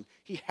Jerusalem.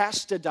 He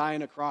has to die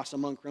on a cross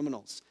among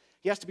criminals.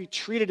 He has to be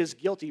treated as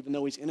guilty even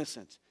though he's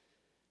innocent.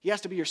 He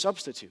has to be your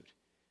substitute.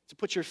 To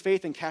put your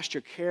faith and cast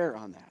your care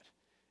on that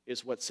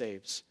is what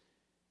saves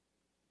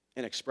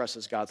and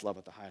expresses God's love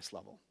at the highest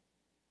level.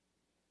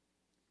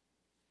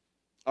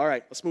 All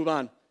right, let's move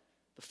on.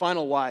 The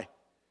final why.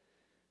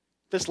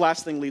 This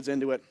last thing leads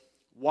into it.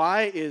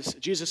 Why is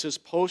Jesus'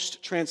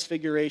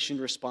 post-transfiguration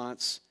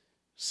response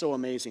so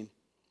amazing?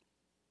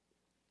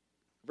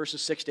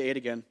 Verses 6 to 8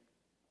 again.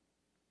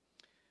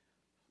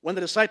 When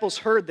the disciples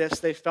heard this,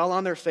 they fell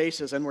on their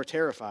faces and were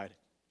terrified.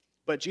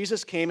 But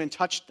Jesus came and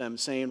touched them,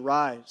 saying,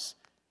 "Rise,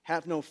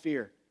 have no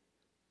fear."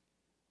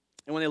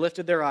 And when they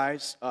lifted their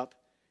eyes up,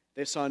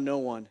 they saw no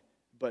one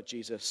but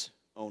Jesus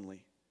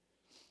only.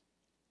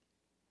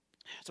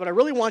 So what I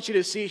really want you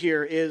to see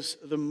here is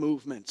the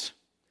movement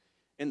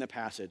in the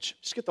passage.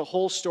 Just get the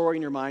whole story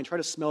in your mind. Try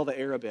to smell the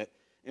air a bit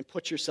and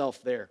put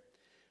yourself there.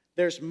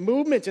 There's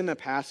movement in the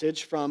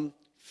passage from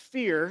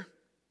fear,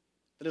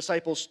 the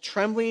disciples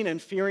trembling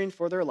and fearing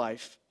for their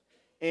life,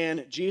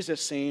 and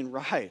Jesus saying,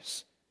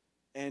 "Rise,"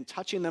 and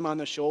touching them on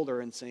the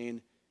shoulder and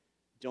saying,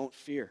 "Don't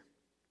fear."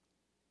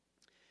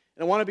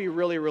 And I want to be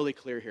really, really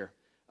clear here.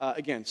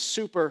 Again,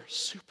 super,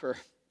 super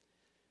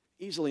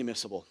easily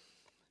missable.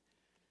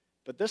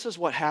 But this is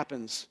what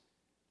happens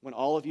when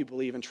all of you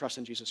believe and trust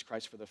in Jesus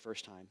Christ for the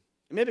first time.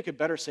 And maybe I could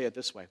better say it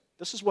this way.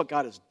 This is what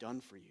God has done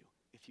for you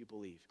if you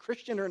believe.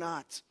 Christian or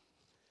not,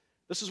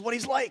 this is what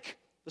he's like.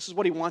 This is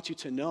what he wants you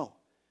to know.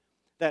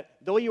 That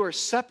though you are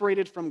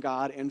separated from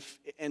God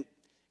and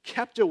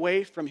kept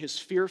away from his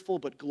fearful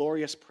but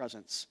glorious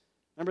presence.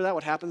 Remember that?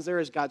 What happens there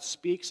is God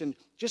speaks and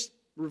just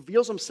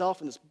reveals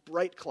himself in this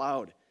bright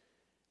cloud.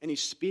 And he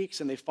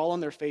speaks and they fall on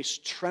their face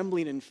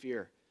trembling in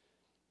fear.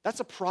 That's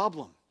a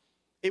problem.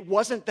 It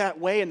wasn't that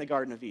way in the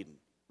Garden of Eden,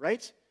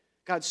 right?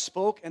 God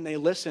spoke and they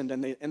listened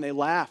and they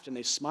laughed and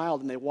they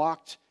smiled and they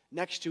walked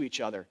next to each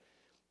other.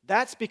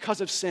 That's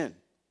because of sin.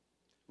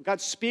 When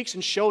God speaks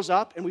and shows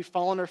up and we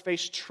fall on our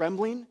face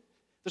trembling,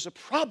 there's a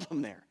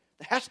problem there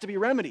that has to be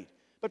remedied.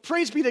 But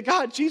praise be to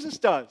God, Jesus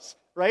does,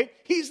 right?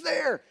 He's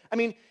there. I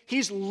mean,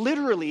 he's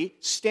literally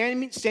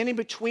standing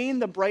between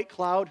the bright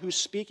cloud who's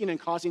speaking and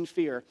causing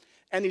fear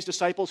and these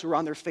disciples who are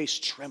on their face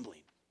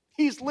trembling.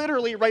 He's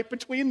literally right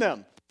between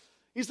them.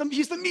 He's the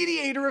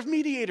mediator of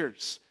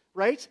mediators,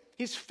 right?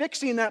 He's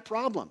fixing that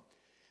problem.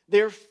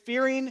 They're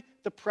fearing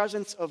the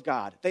presence of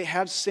God. They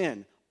have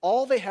sin.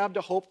 All they have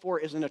to hope for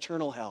is an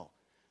eternal hell.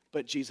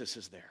 But Jesus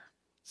is there,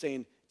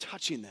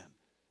 touching them,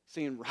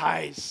 saying,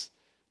 "Rise,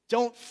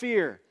 don't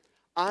fear.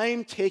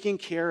 I'm taking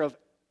care of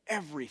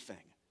everything.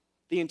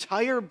 The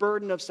entire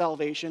burden of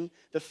salvation,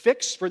 the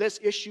fix for this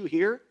issue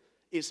here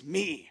is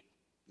me.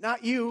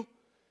 Not you,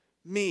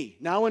 me,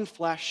 now in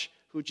flesh,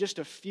 who just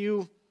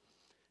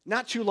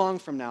not too long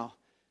from now,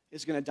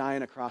 is going to die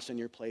on a cross in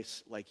your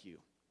place like you."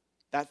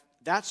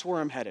 That's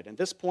where I'm headed. At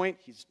this point,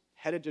 he's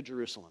headed to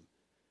Jerusalem.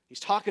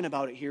 He's talking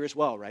about it here as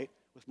well, right?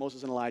 With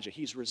Moses and Elijah.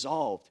 He's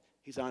resolved.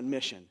 He's on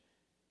mission.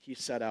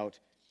 He's set out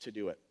to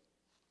do it.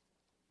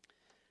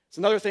 It's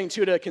another thing,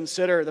 too, to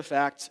consider the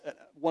fact,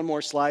 one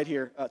more slide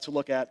here to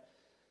look at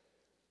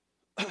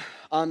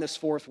on this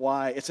fourth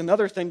why. It's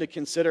another thing to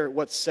consider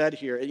what's said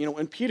here. You know,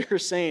 when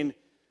Peter's saying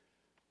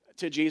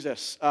to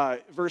Jesus,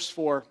 verse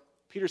 4,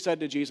 Peter said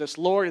to Jesus,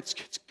 "Lord, it's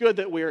good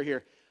that we're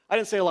here." I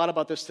didn't say a lot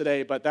about this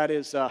today, but that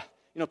is,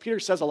 Peter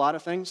says a lot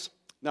of things,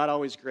 not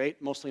always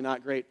great, mostly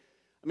not great.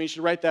 I mean, you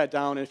should write that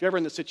down, and if you're ever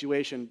in the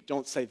situation,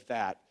 don't say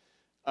that.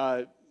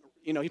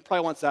 he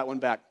probably wants that one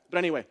back. But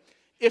anyway,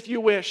 if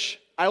you wish,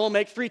 I will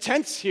make 3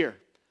 tents here,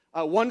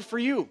 one for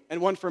you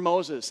and one for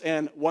Moses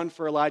and one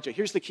for Elijah.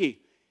 Here's the key.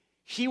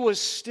 He was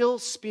still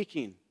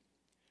speaking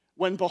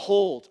when,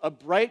 behold, a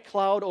bright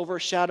cloud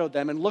overshadowed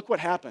them, and look what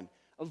happened.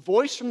 A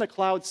voice from the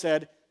cloud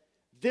said,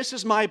 "This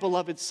is my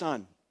beloved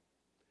Son,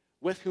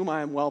 with whom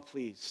I am well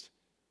pleased.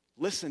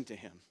 Listen to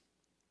him."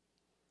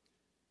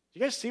 Do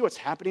you guys see what's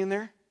happening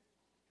there?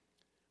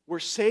 We're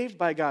saved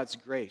by God's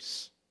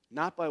grace,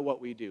 not by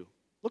what we do.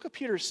 Look what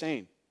Peter's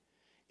saying.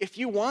 If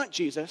you want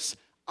Jesus,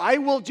 I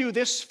will do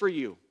this for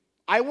you.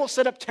 I will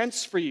set up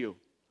tents for you.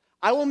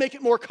 I will make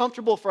it more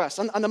comfortable for us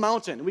on the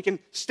mountain. We can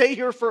stay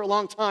here for a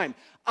long time.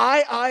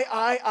 I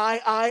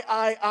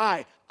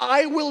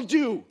will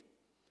do.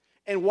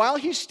 And while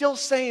he's still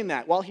saying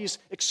that, while he's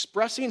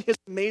expressing his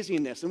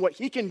amazingness and what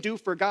he can do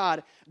for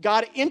God,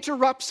 God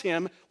interrupts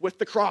him with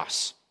the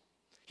cross.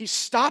 He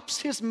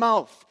stops his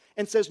mouth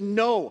and says,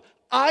 "No,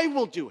 I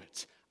will do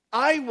it.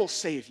 I will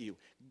save you.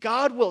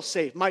 God will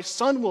save. My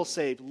Son will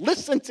save.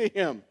 Listen to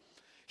him.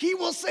 He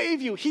will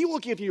save you. He will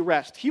give you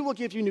rest. He will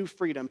give you new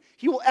freedom.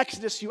 He will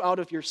exodus you out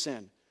of your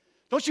sin."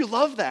 Don't you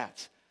love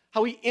that?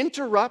 How he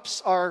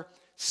interrupts our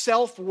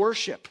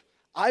self-worship.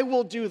 I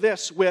will do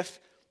this with,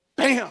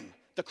 bam,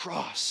 the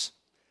cross,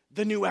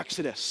 the new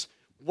exodus.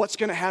 What's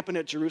going to happen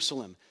at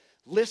Jerusalem?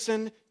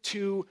 Listen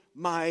to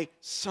my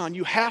Son.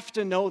 You have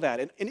to know that.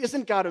 And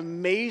isn't God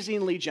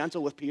amazingly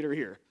gentle with Peter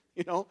here?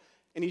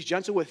 And he's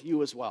gentle with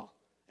you as well,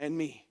 and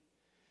me.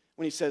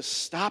 When he says,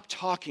 stop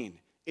talking.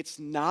 It's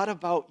not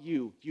about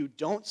you. You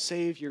don't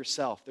save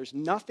yourself. There's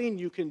nothing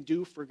you can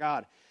do for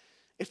God.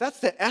 If that's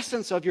the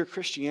essence of your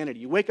Christianity,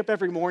 you wake up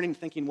every morning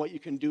thinking what you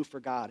can do for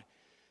God,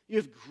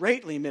 you've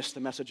greatly missed the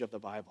message of the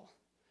Bible.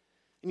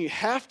 And you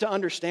have to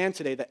understand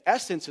today that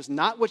essence is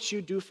not what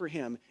you do for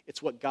him,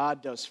 it's what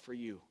God does for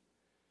you.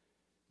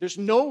 There's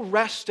no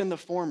rest in the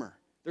former.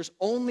 There's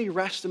only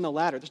rest in the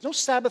latter. There's no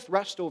Sabbath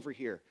rest over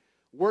here,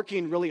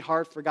 working really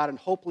hard for God, and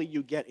hopefully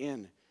you get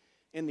in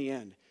the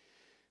end.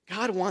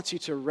 God wants you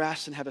to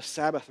rest and have a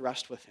Sabbath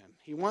rest with him.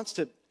 He wants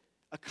to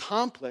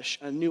accomplish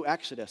a new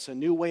exodus, a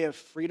new way of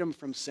freedom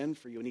from sin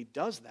for you, and he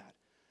does that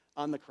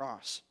on the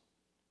cross.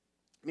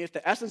 I mean, if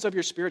the essence of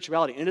your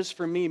spirituality, and it is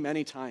for me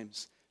many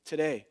times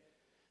today,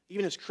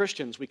 even as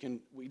Christians, we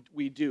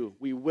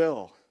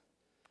will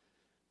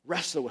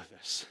wrestle with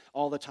this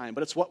all the time,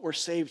 but it's what we're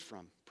saved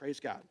from. Praise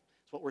God.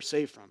 It's what we're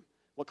saved from,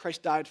 what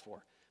Christ died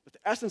for. But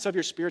the essence of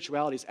your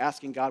spirituality is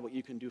asking God what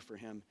you can do for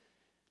him.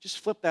 Just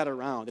flip that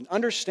around and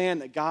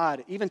understand that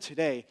God, even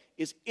today,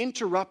 is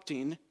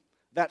interrupting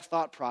that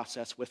thought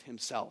process with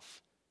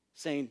himself,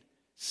 saying,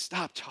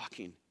 stop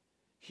talking.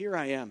 Here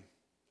I am.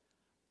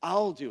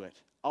 I'll do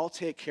it. I'll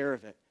take care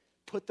of it.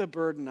 Put the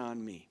burden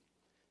on me.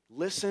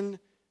 Listen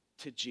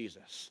to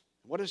Jesus.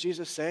 What does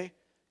Jesus say?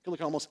 You can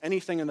look at almost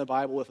anything in the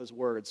Bible with his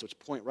words, which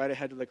point right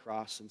ahead to the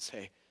cross and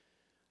say,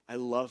 I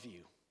love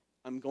you.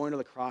 I'm going to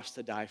the cross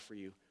to die for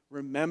you.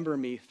 Remember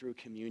me through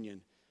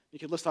communion. You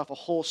could list off a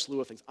whole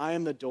slew of things. I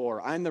am the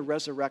door. I am the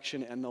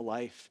resurrection and the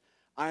life.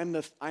 I am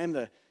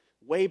the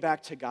way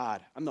back to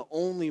God. I'm the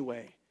only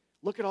way.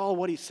 Look at all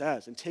what he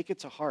says and take it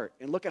to heart.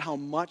 And look at how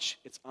much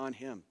it's on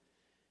him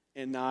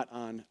and not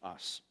on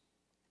us.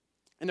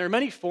 And there are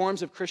many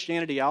forms of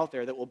Christianity out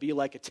there that will be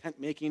like a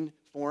tent-making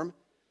form,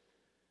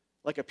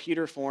 like a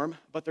Peter form,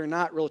 but they're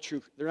not really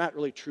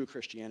true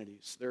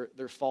Christianities.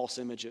 They're false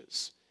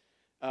images.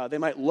 They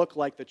might look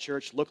like the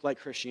church, look like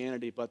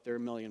Christianity, but they're a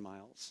million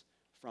miles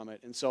from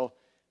it. And so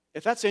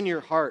if that's in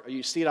your heart or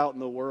you see it out in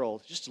the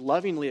world, just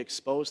lovingly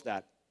expose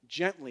that,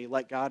 gently,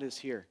 like God is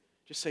here.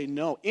 Just say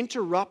no.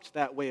 Interrupt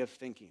that way of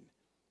thinking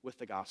with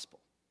the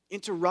gospel.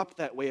 Interrupt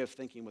that way of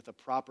thinking with a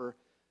proper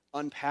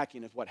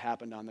unpacking of what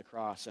happened on the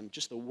cross and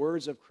just the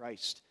words of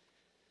Christ.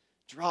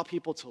 Draw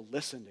people to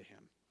listen to him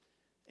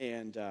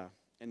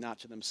and not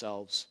to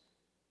themselves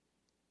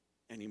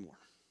anymore.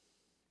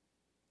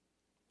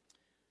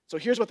 So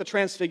here's what the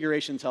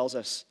Transfiguration tells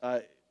us.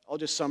 I'll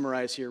just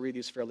summarize here, read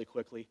these fairly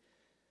quickly.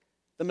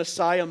 The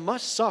Messiah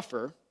must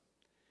suffer,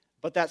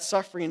 but that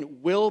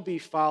suffering will be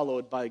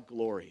followed by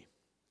glory.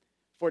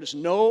 For it is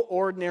no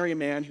ordinary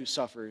man who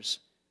suffers,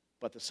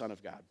 but the Son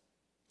of God.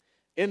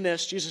 In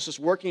this, Jesus is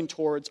working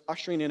towards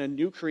ushering in a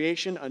new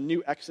creation, a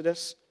new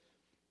exodus,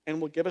 and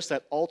will give us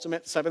that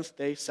ultimate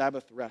seventh-day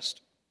Sabbath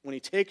rest when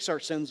he takes our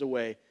sins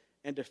away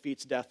and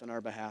defeats death on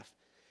our behalf.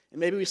 And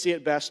maybe we see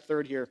it best,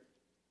 third here,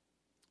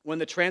 when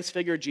the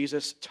transfigured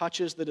Jesus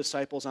touches the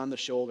disciples on the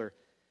shoulder.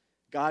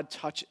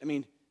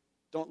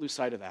 Don't lose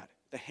sight of that.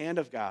 The hand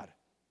of God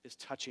is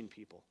touching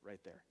people right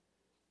there.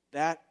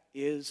 That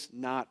is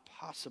not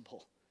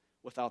possible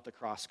without the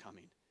cross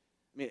coming.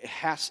 It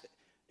has,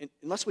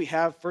 unless we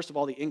have, first of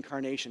all, the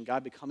incarnation,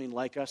 God becoming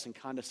like us and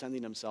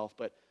condescending himself,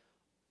 but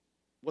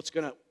what's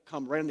going to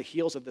come right on the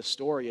heels of this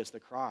story is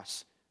the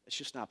cross. It's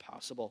just not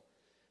possible.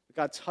 But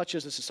God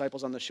touches his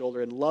disciples on the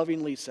shoulder and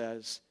lovingly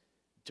says,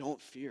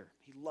 don't fear.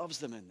 He loves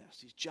them in this.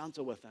 He's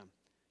gentle with them.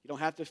 You don't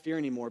have to fear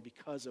anymore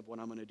because of what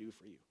I'm going to do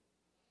for you.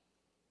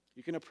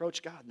 You can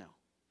approach God now.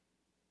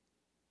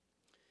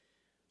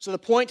 So the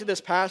point to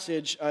this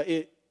passage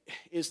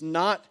is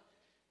not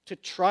to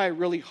try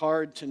really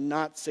hard to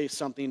not say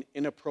something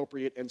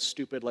inappropriate and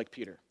stupid like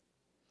Peter.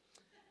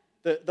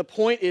 The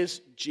point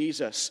is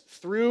Jesus,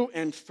 through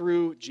and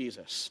through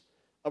Jesus.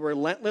 A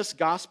relentless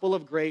gospel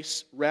of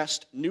grace,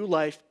 rest, new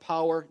life,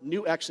 power,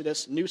 new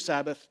exodus, new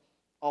Sabbath,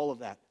 all of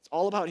that. It's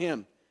all about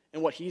him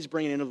and what he's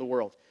bringing into the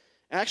world.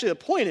 And actually the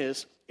point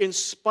is, in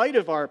spite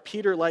of our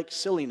Peter-like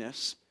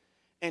silliness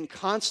and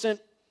constant,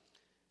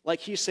 like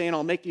he's saying,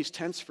 I'll make these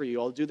tents for you,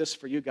 I'll do this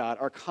for you, God,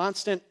 our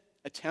constant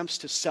attempts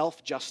to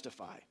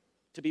self-justify,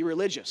 to be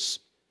religious,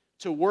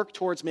 to work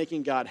towards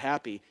making God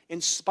happy.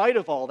 In spite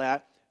of all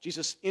that,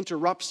 Jesus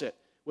interrupts it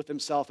with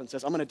himself and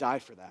says, I'm going to die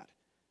for that.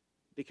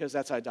 Because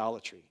that's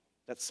idolatry.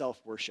 That's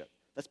self-worship.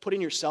 That's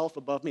putting yourself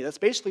above me. That's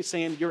basically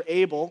saying you're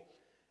able,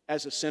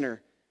 as a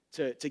sinner,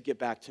 to get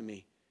back to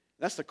me.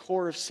 That's the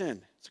core of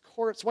sin.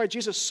 It's why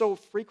Jesus so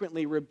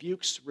frequently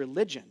rebukes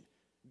religion.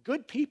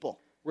 Good people,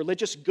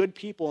 religious good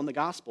people in the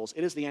Gospels.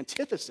 It is the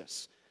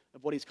antithesis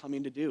of what he's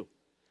coming to do.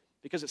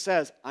 Because it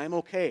says, I'm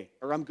okay,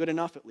 or I'm good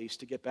enough at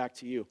least to get back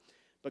to you.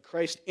 But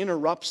Christ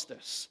interrupts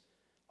this.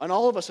 And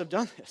all of us have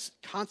done this.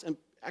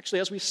 Actually,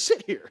 as we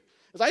sit here,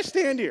 as I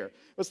stand here,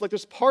 it's like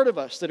there's part of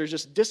us that are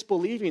just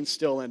disbelieving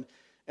still and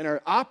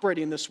are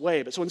operating this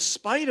way. But so in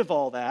spite of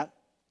all that,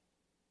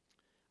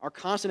 our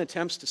constant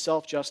attempts to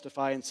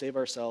self-justify and save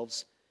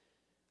ourselves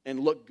and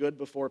look good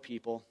before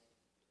people,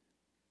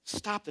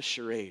 stop the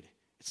charade.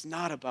 It's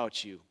not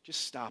about you.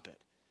 Just stop it.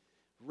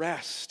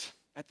 Rest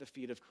at the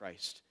feet of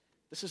Christ.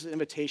 This is an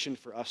invitation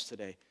for us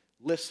today.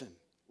 Listen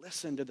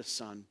to the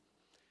Son.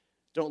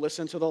 Don't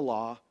listen to the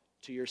law,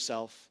 to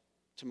yourself,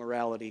 to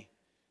morality,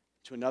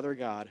 to another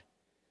God.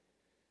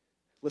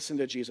 Listen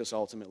to Jesus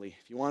ultimately.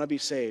 If you want to be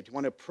saved, you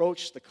want to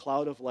approach the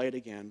cloud of light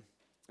again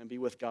and be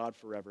with God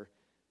forever,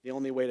 the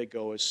only way to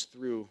go is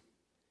through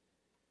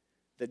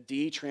the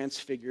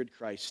de-transfigured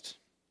Christ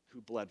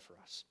who bled for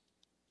us.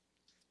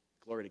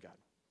 Glory to God.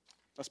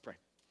 Let's pray.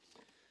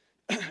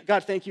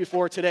 God, thank you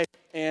for today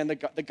and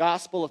the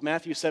gospel of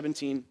Matthew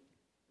 17,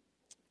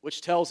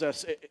 which tells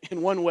us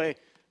in one way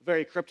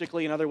very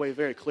cryptically, another way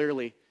very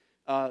clearly,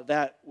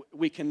 that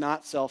we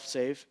cannot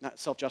self-save, not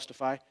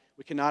self-justify.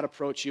 We cannot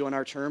approach you on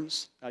our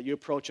terms. You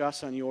approach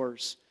us on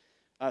yours.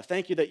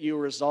 Thank you that you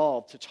were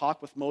resolved to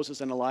talk with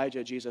Moses and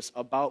Elijah, Jesus,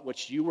 about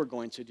what you were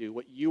going to do,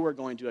 what you were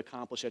going to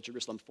accomplish at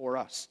Jerusalem for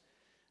us.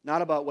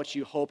 Not about what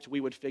you hoped we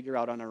would figure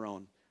out on our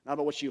own. Not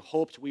about what you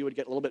hoped we would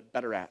get a little bit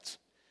better at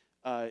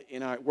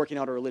in our working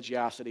out our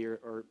religiosity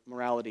or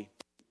morality,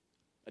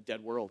 a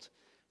dead world.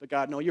 But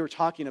God, no, you were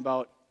talking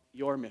about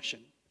your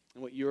mission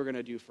and what you were going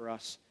to do for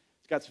us.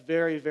 God, it's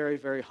very, very,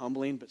 very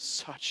humbling, but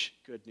such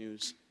good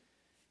news.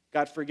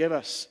 God, forgive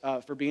us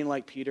for being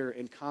like Peter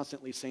and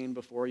constantly saying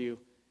before you,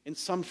 in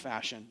some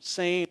fashion,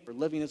 saying or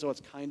living as though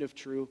it's kind of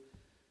true,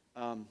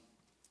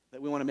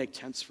 that we want to make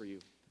tents for you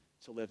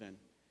to live in.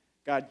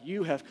 God,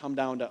 you have come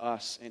down to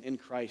us and in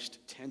Christ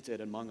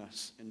tented among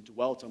us and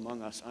dwelt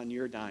among us on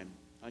your dime,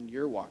 on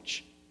your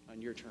watch,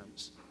 on your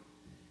terms.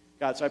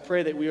 God, so I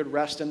pray that we would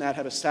rest in that,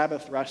 have a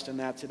Sabbath rest in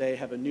that today,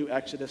 have a new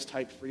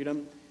Exodus-type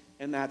freedom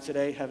in that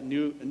today, have a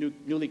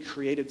newly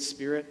created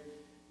spirit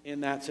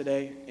in that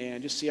today,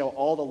 and just see how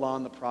all the law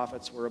and the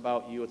prophets were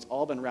about you. It's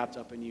all been wrapped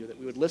up in you, that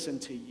we would listen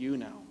to you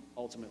now,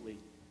 ultimately.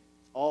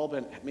 It's all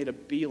been made a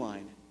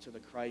beeline to the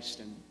Christ,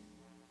 and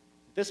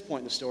at this point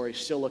in the story,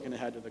 still looking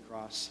ahead to the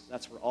cross.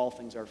 That's where all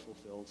things are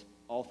fulfilled.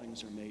 All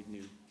things are made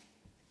new.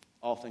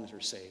 All things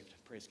are saved.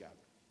 Praise God.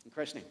 In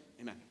Christ's name,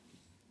 amen.